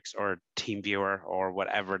Citrix or TeamViewer or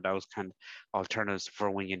whatever, those kind of alternatives for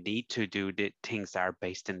when you need to do the things that are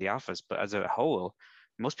based in the office. But as a whole,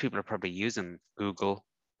 most people are probably using Google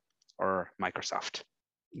or Microsoft.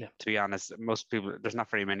 Yeah. To be honest, most people, there's not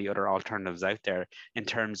very many other alternatives out there in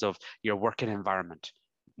terms of your working environment.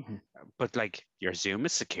 Mm-hmm. But like your Zoom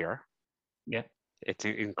is secure. Yeah. It's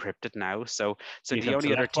encrypted now. So you the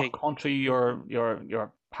only other thing, what country your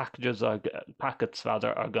packets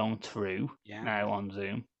are going through now on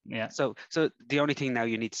Zoom. Yeah. So the only thing now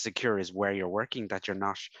you need to secure is where you're working, that you're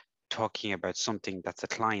not talking about something that's a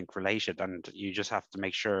client related, and you just have to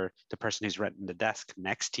make sure the person who's renting the desk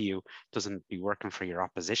next to you doesn't be working for your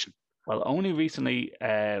opposition. Well, only recently,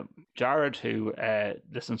 Jared, who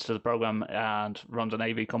listens to the program and runs an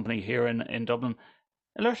AV company here in Dublin,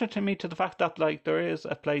 alerted me to the fact that like there is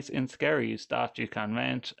a place in Skerries that you can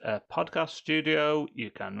rent a podcast studio,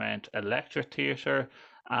 you can rent a lecture theatre,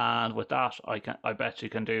 and with that, I bet you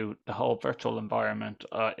can do the whole virtual environment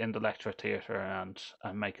in the lecture theatre and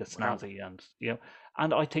make it snazzy. Wow. And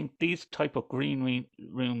and I think these type of green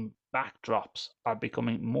room backdrops are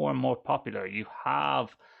becoming more and more popular. You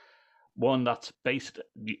have one that's based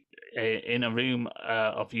in a room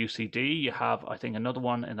of UCD. You have, I think, another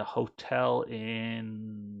one in a hotel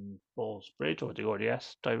in Ballsbridge or the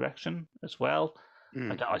RDS direction as well.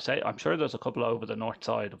 I'm sure there's a couple over the north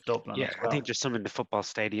side of Dublin. Yeah, as well. I think there's some in the football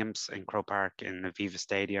stadiums in Croke Park, in the Aviva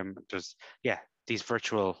Stadium. There's these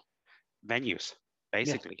virtual venues,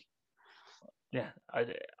 basically. Yeah,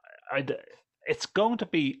 it's going to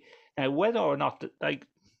be now whether or not like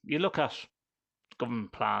you look at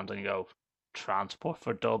government plans and you go transport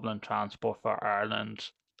for Dublin, transport for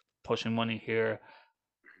Ireland, pushing money here.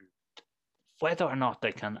 Whether or not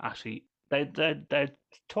they can actually, they're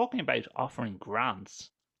talking about offering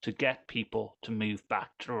grants to get people to move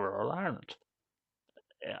back to rural Ireland.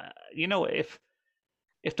 If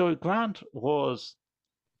the grant was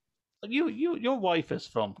your wife is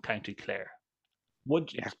from County Clare.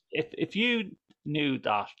 Would you, Yeah. if you knew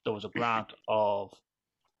that there was a grant of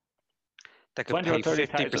That could 20 or pay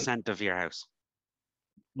 30,000, 50% of your house,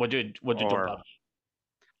 would you jump or at it?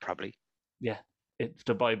 probably. Yeah, it's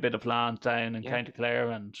to buy a bit of land down in Yeah. County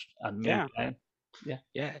Clare and move Yeah. down. Yeah.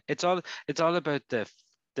 Yeah. It's all about the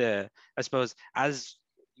I suppose, as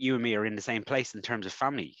you and me are in the same place in terms of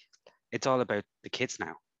family, it's all about the kids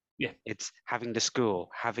now. Yeah. It's having the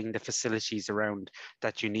school, having the facilities around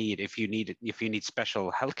that you need. If you need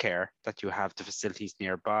special healthcare, that you have the facilities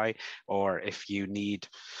nearby, or if you need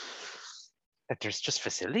that there's just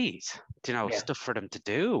facilities, Yeah. stuff for them to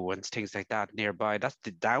do and things like that nearby. That's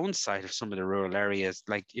the downside of some of the rural areas.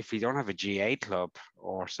 Like if you don't have a GA club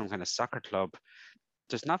or some kind of soccer club,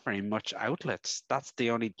 there's not very much outlets. That's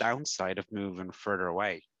the only downside of moving further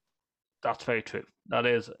away. That's very true. That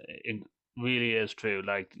is, it really is true.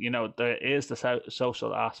 Like, there is the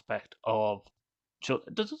social aspect of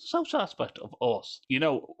there's a social aspect of us.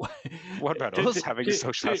 What about us having a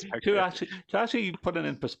social aspect? To actually put it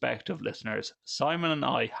in perspective, listeners, Simon and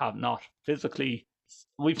I have not physically.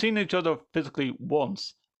 We've seen each other physically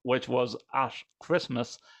once, which was at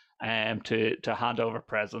Christmas, to hand over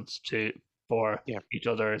presents for each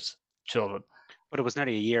other's children. But it was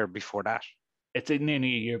nearly a year before that. It's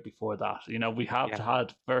nearly a year before that. We have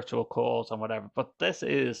had virtual calls and whatever, but this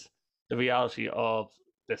is the reality of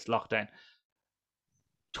this lockdown.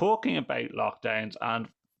 Talking about lockdowns, and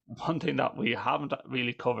one thing that we haven't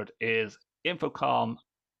really covered is Infocom,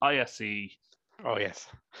 ISE. Oh, yes.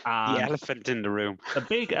 The elephant in the room. The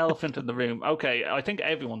big elephant in the room. Okay, I think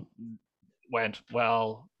everyone went,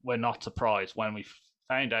 well, we're not surprised when we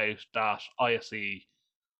found out that ISE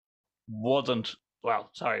wasn't,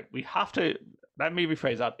 we have to, let me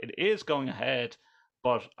rephrase that. It is going ahead,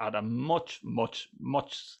 but at a much, much,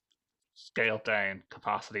 much scaled down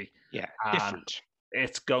capacity. Yeah, different.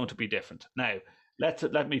 It's going to be different. Now,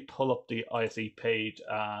 let me pull up the ISE page,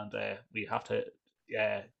 and we have to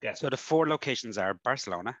get. So the 4 locations are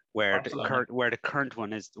Barcelona, where the current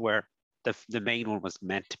one is, where the main one was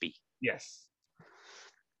meant to be. Yes.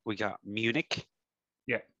 We got Munich.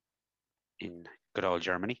 Yeah. In good old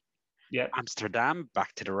Germany. Yeah. Amsterdam,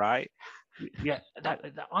 back to the right. Yeah.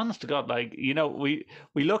 That honest to God, we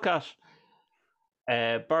look at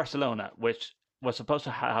Barcelona, which was supposed to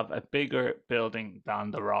have a bigger building than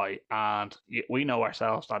the RAI, and we know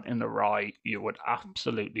ourselves that in the RAI you would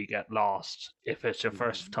absolutely get lost if it's your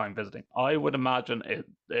first time visiting. I would imagine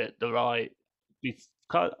the RAI,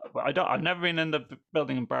 because I've never been in the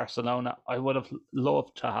building in Barcelona. I would have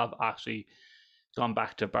loved to have actually gone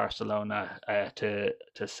back to Barcelona to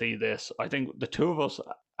see this. I think the two of us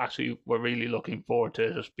actually were really looking forward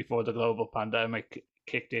to this before the global pandemic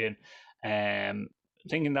kicked in.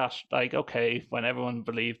 Thinking that, okay, when everyone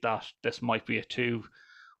believed that this might be a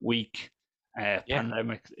 2-week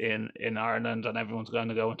pandemic in Ireland, and everyone's going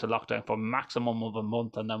to go into lockdown for a maximum of a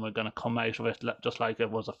month, and then we're going to come out of it just like it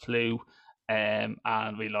was a flu, and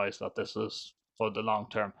realize that this is for the long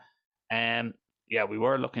term. We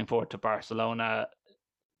were looking forward to Barcelona,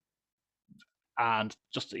 and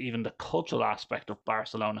just even the cultural aspect of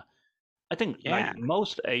Barcelona. I think like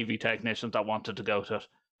most AV technicians that wanted to go to it.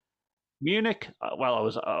 Munich, I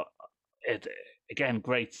was it again,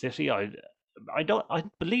 great city. I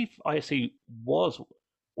believe ISE was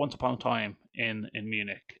once upon a time in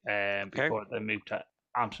Munich before they moved to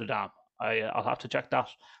Amsterdam. I'll have to check that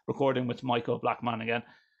recording with Michael Blackman again.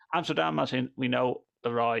 Amsterdam, as in we know,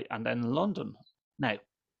 the RAI, and then London. Now,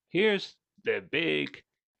 here's the big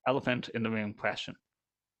elephant in the room question.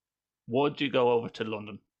 Would you go over to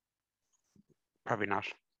London? Probably not.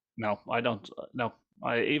 No, I don't. No.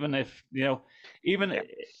 Even if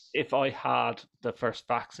if I had the first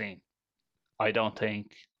vaccine, I don't think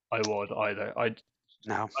I would either.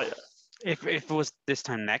 If it was this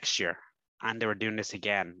time next year and they were doing this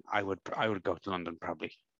again, I would go to London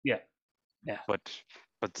probably. Yeah. But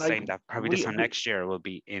saying that, probably this time next year will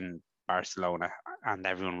be in Barcelona and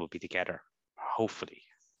everyone will be together, hopefully.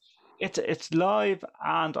 It's live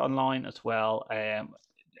and online as well.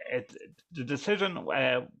 The decision,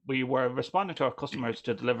 we were responding to our customers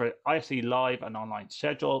to deliver ISE live and online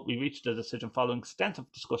schedule. We reached the decision following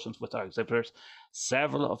extensive discussions with our exhibitors.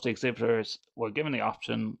 Several of the exhibitors were given the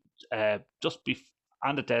option and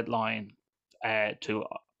the deadline to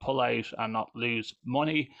pull out and not lose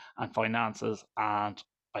money and finances, and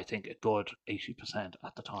I think a good 80%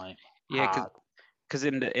 at the time. Yeah, because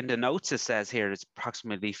in the notes it says here it's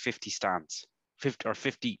approximately 50 stands,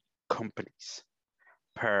 50 companies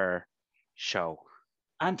per show.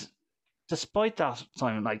 And despite that,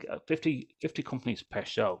 Simon, 50 companies per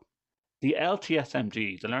show, the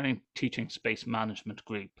LTSMG, the Learning Teaching Space Management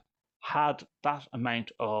Group, had that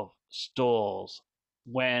amount of stalls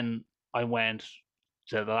when I went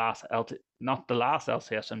to the last not the last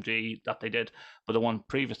LTSMG that they did, but the one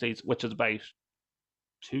previously, which is about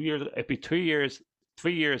 2 years. It'd be 3 years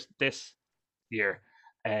this year,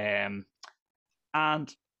 and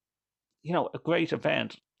a great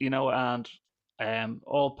event, and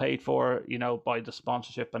all paid for, by the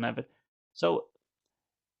sponsorship and everything. So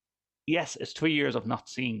yes, it's 3 years of not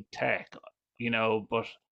seeing tech, but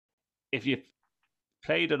if you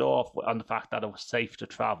played it off on the fact that it was safe to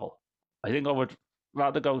travel, I think I would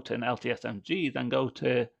rather go to an LTSMG than go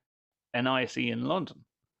to an ISE in London,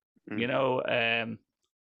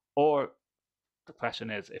 or the question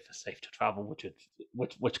is, if it's safe to travel,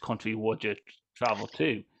 which country would you travel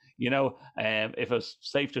to? If it was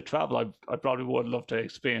safe to travel, I probably would love to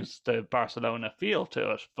experience the Barcelona feel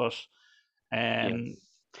to it, but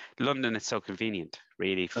London is so convenient,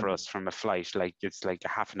 really, for us from a flight. Like, it's like a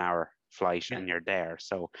half an hour flight and you're there.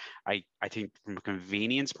 So I think from a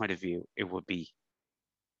convenience point of view, it would be,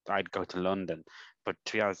 I'd go to London. But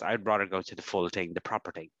to be honest, I'd rather go to the full thing, the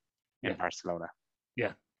proper thing in Barcelona.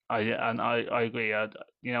 Yeah, I agree.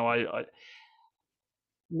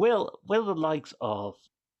 Will the likes of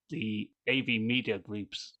the AV media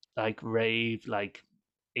groups like Rave, like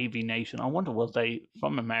AV Nation, I wonder, will they,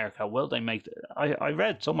 from America, will they make? I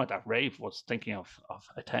read somewhere that Rave was thinking of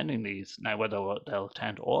attending these. Now, whether they'll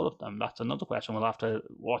attend all of them, that's another question. We'll have to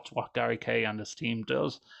watch what Gary Kay and his team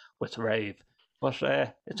does with Rave. But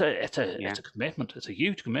it's a commitment. It's a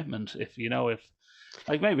huge commitment. If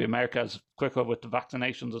like maybe America's quicker with the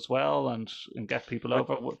vaccinations as well and get people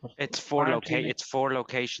over. It's four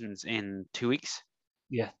locations in 2 weeks.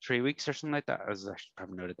 Yeah, 3 weeks or something like that. I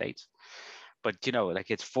probably know the dates. But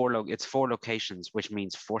it's four locations, which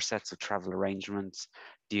means 4 sets of travel arrangements.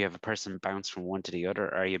 Do you have a person bounce from one to the other?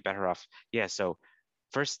 Or are you better off? Yeah, so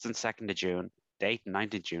 1st and 2nd of June, the 8th and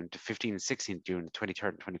 9th of June, the 15th and 16th of June, the 23rd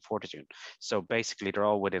and 24th of June. So basically, they're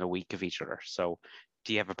all within a week of each other. So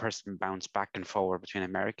do you have a person bounce back and forward between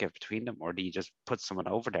them, or do you just put someone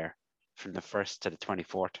over there from the 1st to the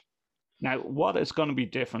 24th? Now, what is going to be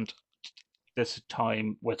different this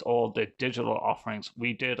time with all the digital offerings?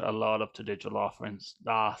 We did a lot of the digital offerings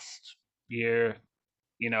last year.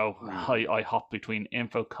 I hopped between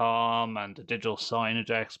Infocom and the Digital Signage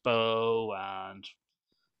Expo and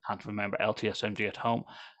can't remember LTSMG at home.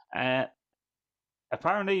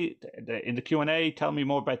 Apparently, in the Q&A, tell me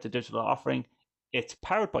more about the digital offering. It's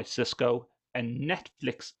powered by Cisco, a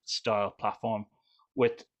Netflix-style platform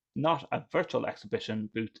with not a virtual exhibition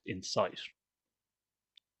booth in sight.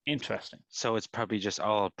 Interesting. So it's probably just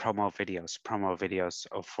all promo videos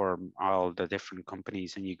for all the different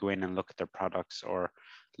companies, and you go in and look at their products or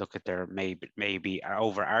look at their maybe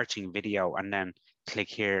overarching video and then click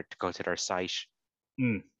here to go to their site.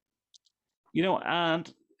 And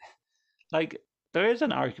like there is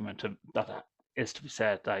an argument that is to be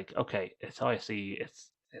said, like, okay, it's ISE, the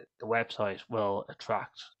website will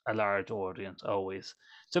attract a large audience always,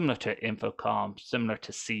 similar to Infocom, similar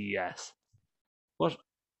to CES. But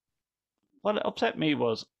what upset me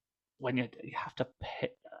was when you have to pay,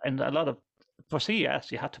 and for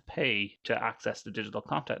CES, you had to pay to access the digital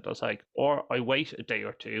content. I was like, or I wait a day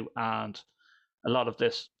or two, and a lot of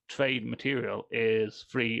this trade material is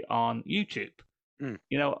free on YouTube.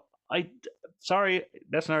 Sorry,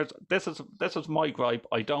 listeners, this is my gripe.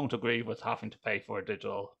 I don't agree with having to pay for a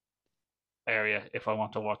digital area if I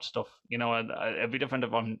want to watch stuff. And it'd be different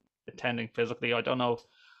if I'm attending physically. I don't know.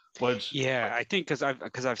 I think because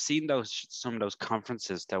I've seen some of those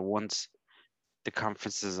conferences that once the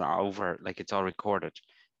conferences are over, like it's all recorded,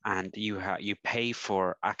 and you pay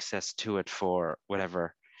for access to it for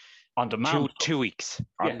whatever on demand 2 weeks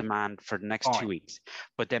on demand for the next 2 weeks.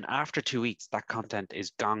 But then after 2 weeks, that content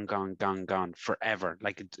is gone forever.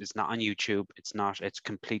 Like it's not on YouTube. It's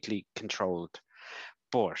completely controlled.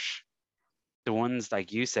 But the ones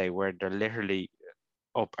like you say, where they're literally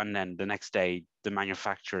up and then the next day the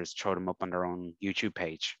manufacturers throw them up on their own YouTube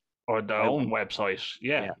page or their own website.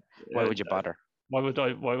 Why would you bother? Why would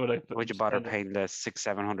I would you bother paying the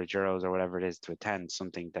 600-700 euros or whatever it is to attend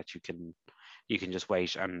something that you can just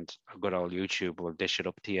wait and a good old YouTube will dish it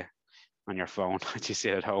up to you on your phone as you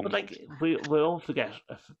sit at home? But like we all forget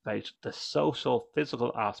about the social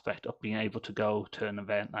physical aspect of being able to go to an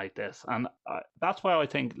event like this, and that's why I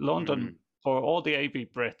think London, for all the AV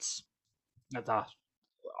Brits that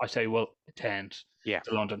I say will attend the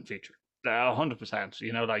London feature,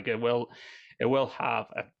 100%. Like it will have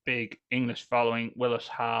a big English following. Will it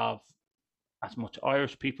have as much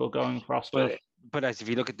Irish people going across? But as if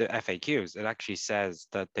you look at the FAQs, it actually says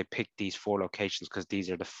that they picked these 4 locations because these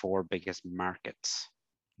are the 4 biggest markets.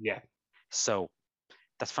 Yeah. So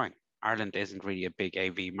that's fine. Ireland isn't really a big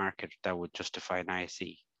AV market that would justify an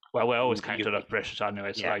ISE. Well, we always counted as British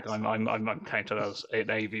anyway. So Yes. like, I'm counted as an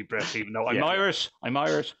AV Brit, even though I'm Yeah. Irish. I'm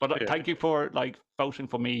Irish, but Yeah. thank you for like voting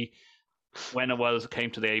for me when it came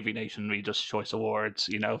to the AV Nation Readers' Choice Awards.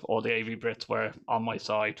 You know, all the AV Brits were on my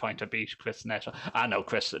side trying to beat Chris Netta. I know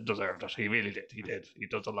Chris deserved it. He really did. He did. He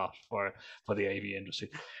does a lot for the AV industry.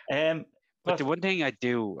 But the one thing I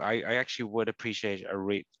actually would appreciate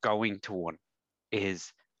going to one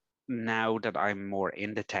is, now that I'm more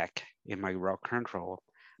in the tech in my current role,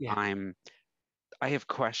 yeah. I have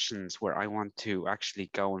questions where I want to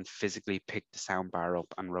actually go and physically pick the soundbar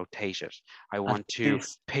up and rotate it. I want to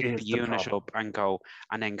pick the unit up and go,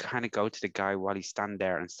 and then kind of go to the guy while he's standing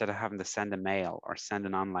there, instead of having to send a mail or send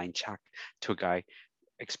an online chat to a guy,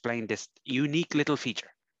 explain this unique little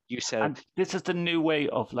feature. You said, and this is the new way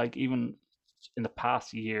of, like, even in the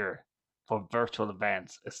past year for virtual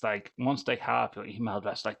events. It's like once they have your email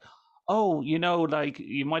address, like, oh, you know, like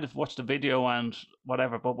you might have watched the video and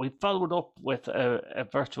whatever, but we followed up with a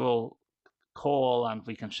virtual call and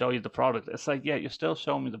we can show you the product. It's like, yeah, you're still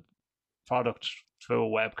showing me the product through a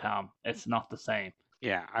webcam. It's not the same.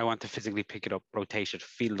 Yeah, I want to physically pick it up, rotate it,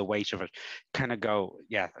 feel the weight of it, kind of go,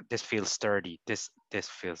 yeah, this feels sturdy. This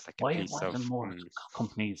feels like a piece of. More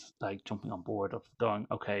companies like jumping on board of going,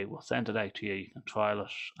 okay, we'll send it out to you. You can trial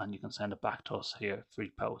it and you can send it back to us here,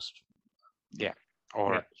 free post. Yeah,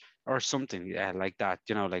 or something, yeah, like that.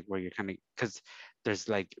 You know, like where you're kind of, because there's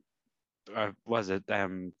like,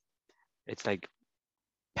 it's like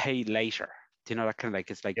pay later. Do you know that kind of, like,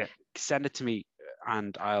 it's like, send it to me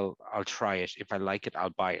and I'll try it. If I like it,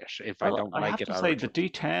 I'll buy it. If I don't like it, I'll say the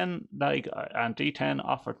D10, like, and D10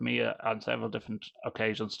 offered me on several different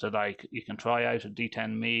occasions to, like, you can try out a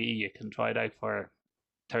D10 Me, you can try it out for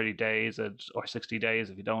 30 days or 60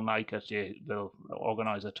 days. If you don't like it, you will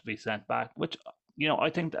organize it to be sent back, which, you know,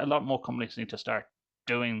 I think a lot more companies need to start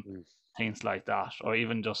doing things like that, or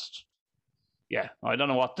even just, yeah, I don't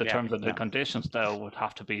know what the terms of the conditions though would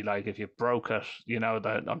have to be like if you broke it. You know,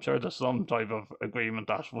 that I'm sure there's some type of agreement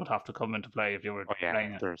that would have to come into play if you were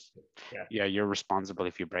playing it. You're responsible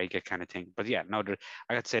if you break it, kind of thing. But yeah, no,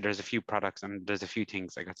 I got to say there's a few products and there's a few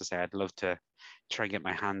things I got to say I'd love to try and get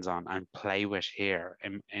my hands on and play with here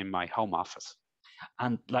in my home office.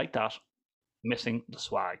 And like that, missing the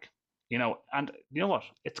swag, you know, and you know what?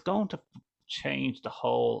 It's going to change the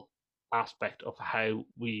whole aspect of how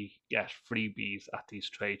we get freebies at these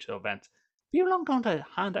trade show events. People aren't going to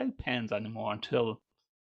hand out pens anymore until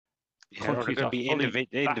they're going to be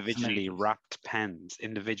individually wrapped pens,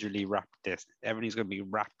 individually wrapped. Everything's going to be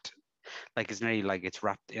wrapped, like it's nearly like it's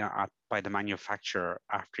wrapped by the manufacturer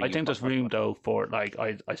after. I think there's room though for, like,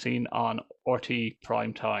 I seen on RT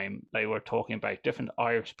Prime Time, they were talking about different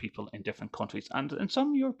Irish people in different countries, and in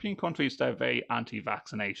some European countries they're very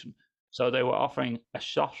anti-vaccination. So they were offering a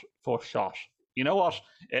shot for shot. You know what?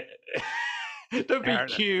 There'd be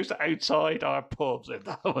queues outside our pubs if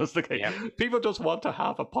that was the case. Yeah. People just want to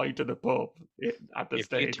have a pint in a pub at the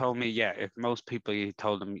stage. If you told me, if most people, you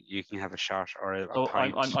told them you can have a shot or a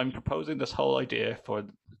pint. I'm proposing this whole idea for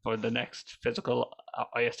the next physical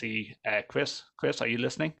ISE. Chris, are you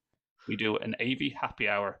listening? We do an AV happy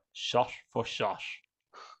hour, shot for shot,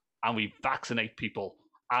 and we vaccinate people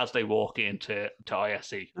as they walk into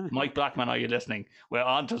ISE. Mike Blackman, are you listening? We're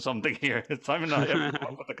on to something here. Simon and I have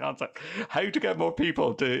come up with the concept. How to get more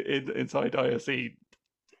people inside ISE.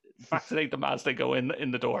 Vaccinate them as they go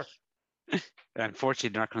in the door.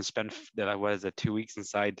 Unfortunately, they're not going to spend 2 weeks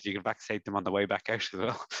inside. You can vaccinate them on the way back out as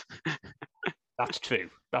well. That's true.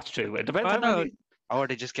 It depends on how or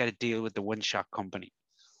they just get a deal with the one-shot company.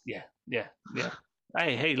 Yeah.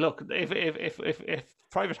 Hey, look, if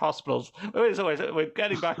private hospitals, we're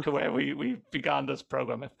getting back to where we began this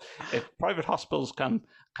program. If private hospitals can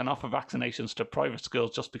offer vaccinations to private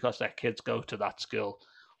schools just because their kids go to that school,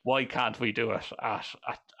 why can't we do it at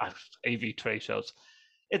AV trade shows?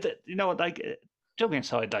 You know, like, joking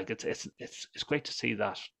aside, like, it's great to see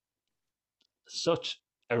that such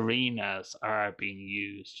arenas are being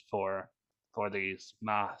used for these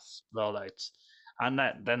mass rollouts. And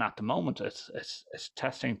then at the moment, it's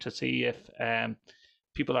testing to see if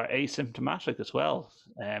people are asymptomatic as well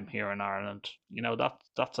here in Ireland. You know,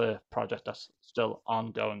 that's a project that's still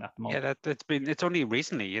ongoing at the moment. Yeah, it's only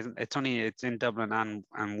recently, isn't it? It's in Dublin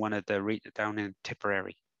and one of the down in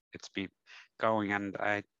Tipperary. It's been going, and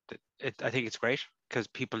I think it's great because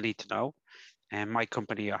people need to know. And my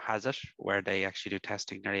company has it where they actually do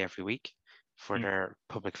testing nearly every week for their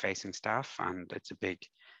public-facing staff, and it's a big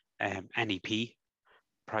NEP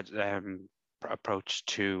approach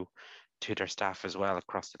to their staff as well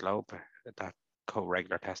across the globe that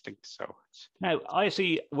co-regular testing. So now I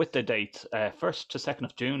see with the dates, 1st to 2nd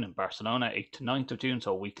of June in Barcelona, 8th to 9th of June,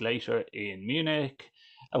 so a week later in Munich,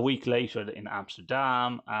 a week later in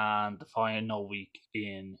Amsterdam, and the final week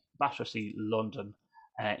in Battersea, London.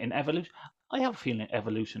 In Evolution, I have a feeling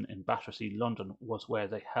Evolution in Battersea, London was where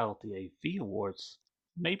they held the AV Awards.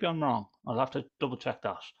 Maybe I'm wrong. I'll have to double check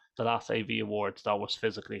that. The last AV Awards that was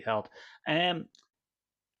physically held. I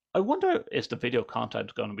wonder, is the video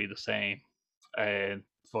content going to be the same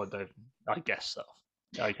for the? I guess so.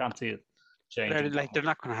 I can't see it changing. They're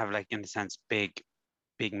not going to have, like, in a sense, big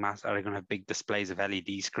mass. Are they going to have big displays of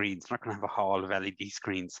LED screens? They're not going to have a hall of LED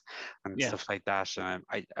screens and stuff like that.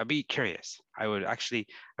 I'd be curious. I'd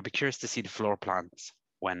be curious to see the floor plans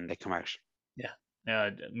when they come out.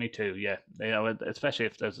 Yeah, me too. Yeah, you know, especially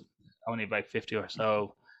if there's only about 50 or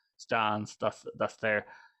so stands that's there.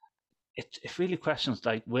 It really questions,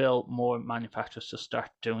 like, will more manufacturers just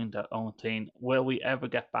start doing their own thing? Will we ever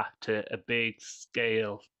get back to a big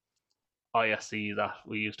scale ISE that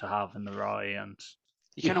we used to have in the RAI? And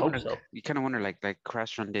you kind of wonder, like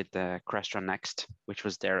Crestron did the Crestron Next, which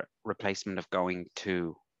was their replacement of going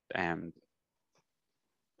to the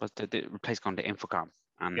replace going to Infocom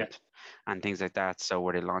and things like that. So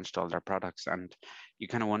where they launched all their products, and you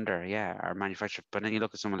kind of wonder, our manufacturer. But then you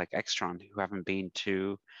look at someone like Extron, who haven't been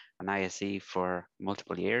to an ISE for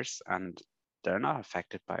multiple years, and they're not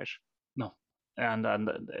affected by it. No, and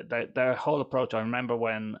their whole approach. I remember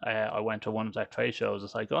when I went to one of their trade shows.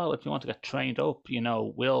 It's like, oh, if you want to get trained up, you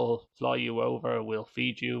know, we'll fly you over, we'll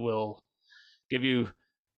feed you, we'll give you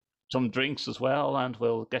some drinks as well, and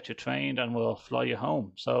we'll get you trained and we'll fly you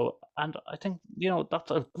home. So, and I think, you know,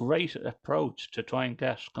 that's a great approach to try and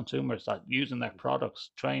get consumers that using their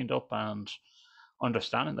products trained up and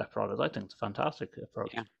understanding their products. I think it's a fantastic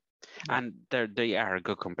approach. Yeah. And they are a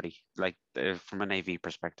good company. Like, from an AV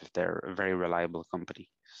perspective, they're a very reliable company.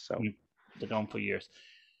 So they're going for years.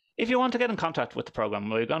 If you want to get in contact with the program,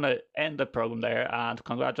 we're going to end the program there. And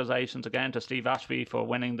congratulations again to Steve Ashby for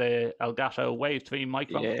winning the Elgato Wave 3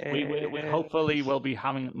 microphone. Yeah. We hopefully will be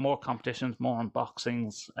having more competitions, more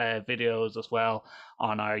unboxings, videos as well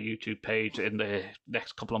on our YouTube page in the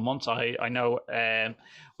next couple of months. I know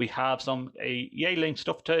we have some Yealing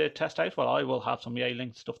stuff to test out. Well, I will have some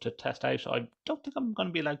Yealing stuff to test out. I don't think I'm going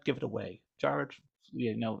to be allowed to give it away. Jared,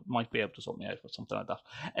 you know, might be able to sort me out with something like that.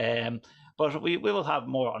 But we will have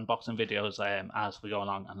more unboxing videos as we go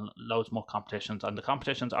along, and loads more competitions. And the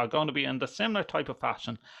competitions are going to be in the similar type of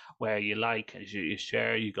fashion, where you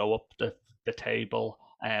share, you go up the table.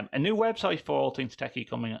 A new website for All Things Techie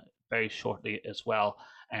coming very shortly as well,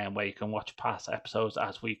 where you can watch past episodes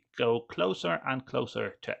as we go closer and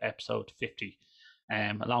closer to episode 50.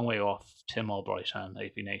 A long way off Tim Albright and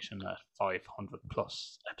AV Nation at 500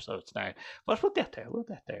 plus episodes now. But we'll get there,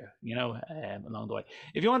 you know, along the way.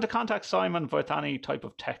 If you want to contact Simon with any type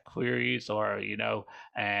of tech queries, or, you know,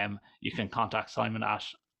 you can contact Simon at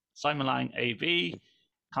Simon Lang AV.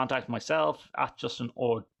 Contact myself at Justin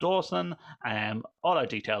or Dawson. All our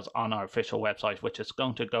details on our official website, which is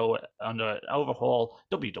going to go under overhaul,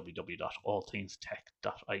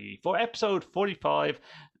 www.allthingstech.ie. For episode 45,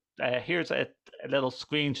 here's a little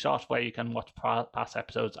screenshot where you can watch past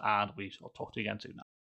episodes, and we shall talk to you again soon.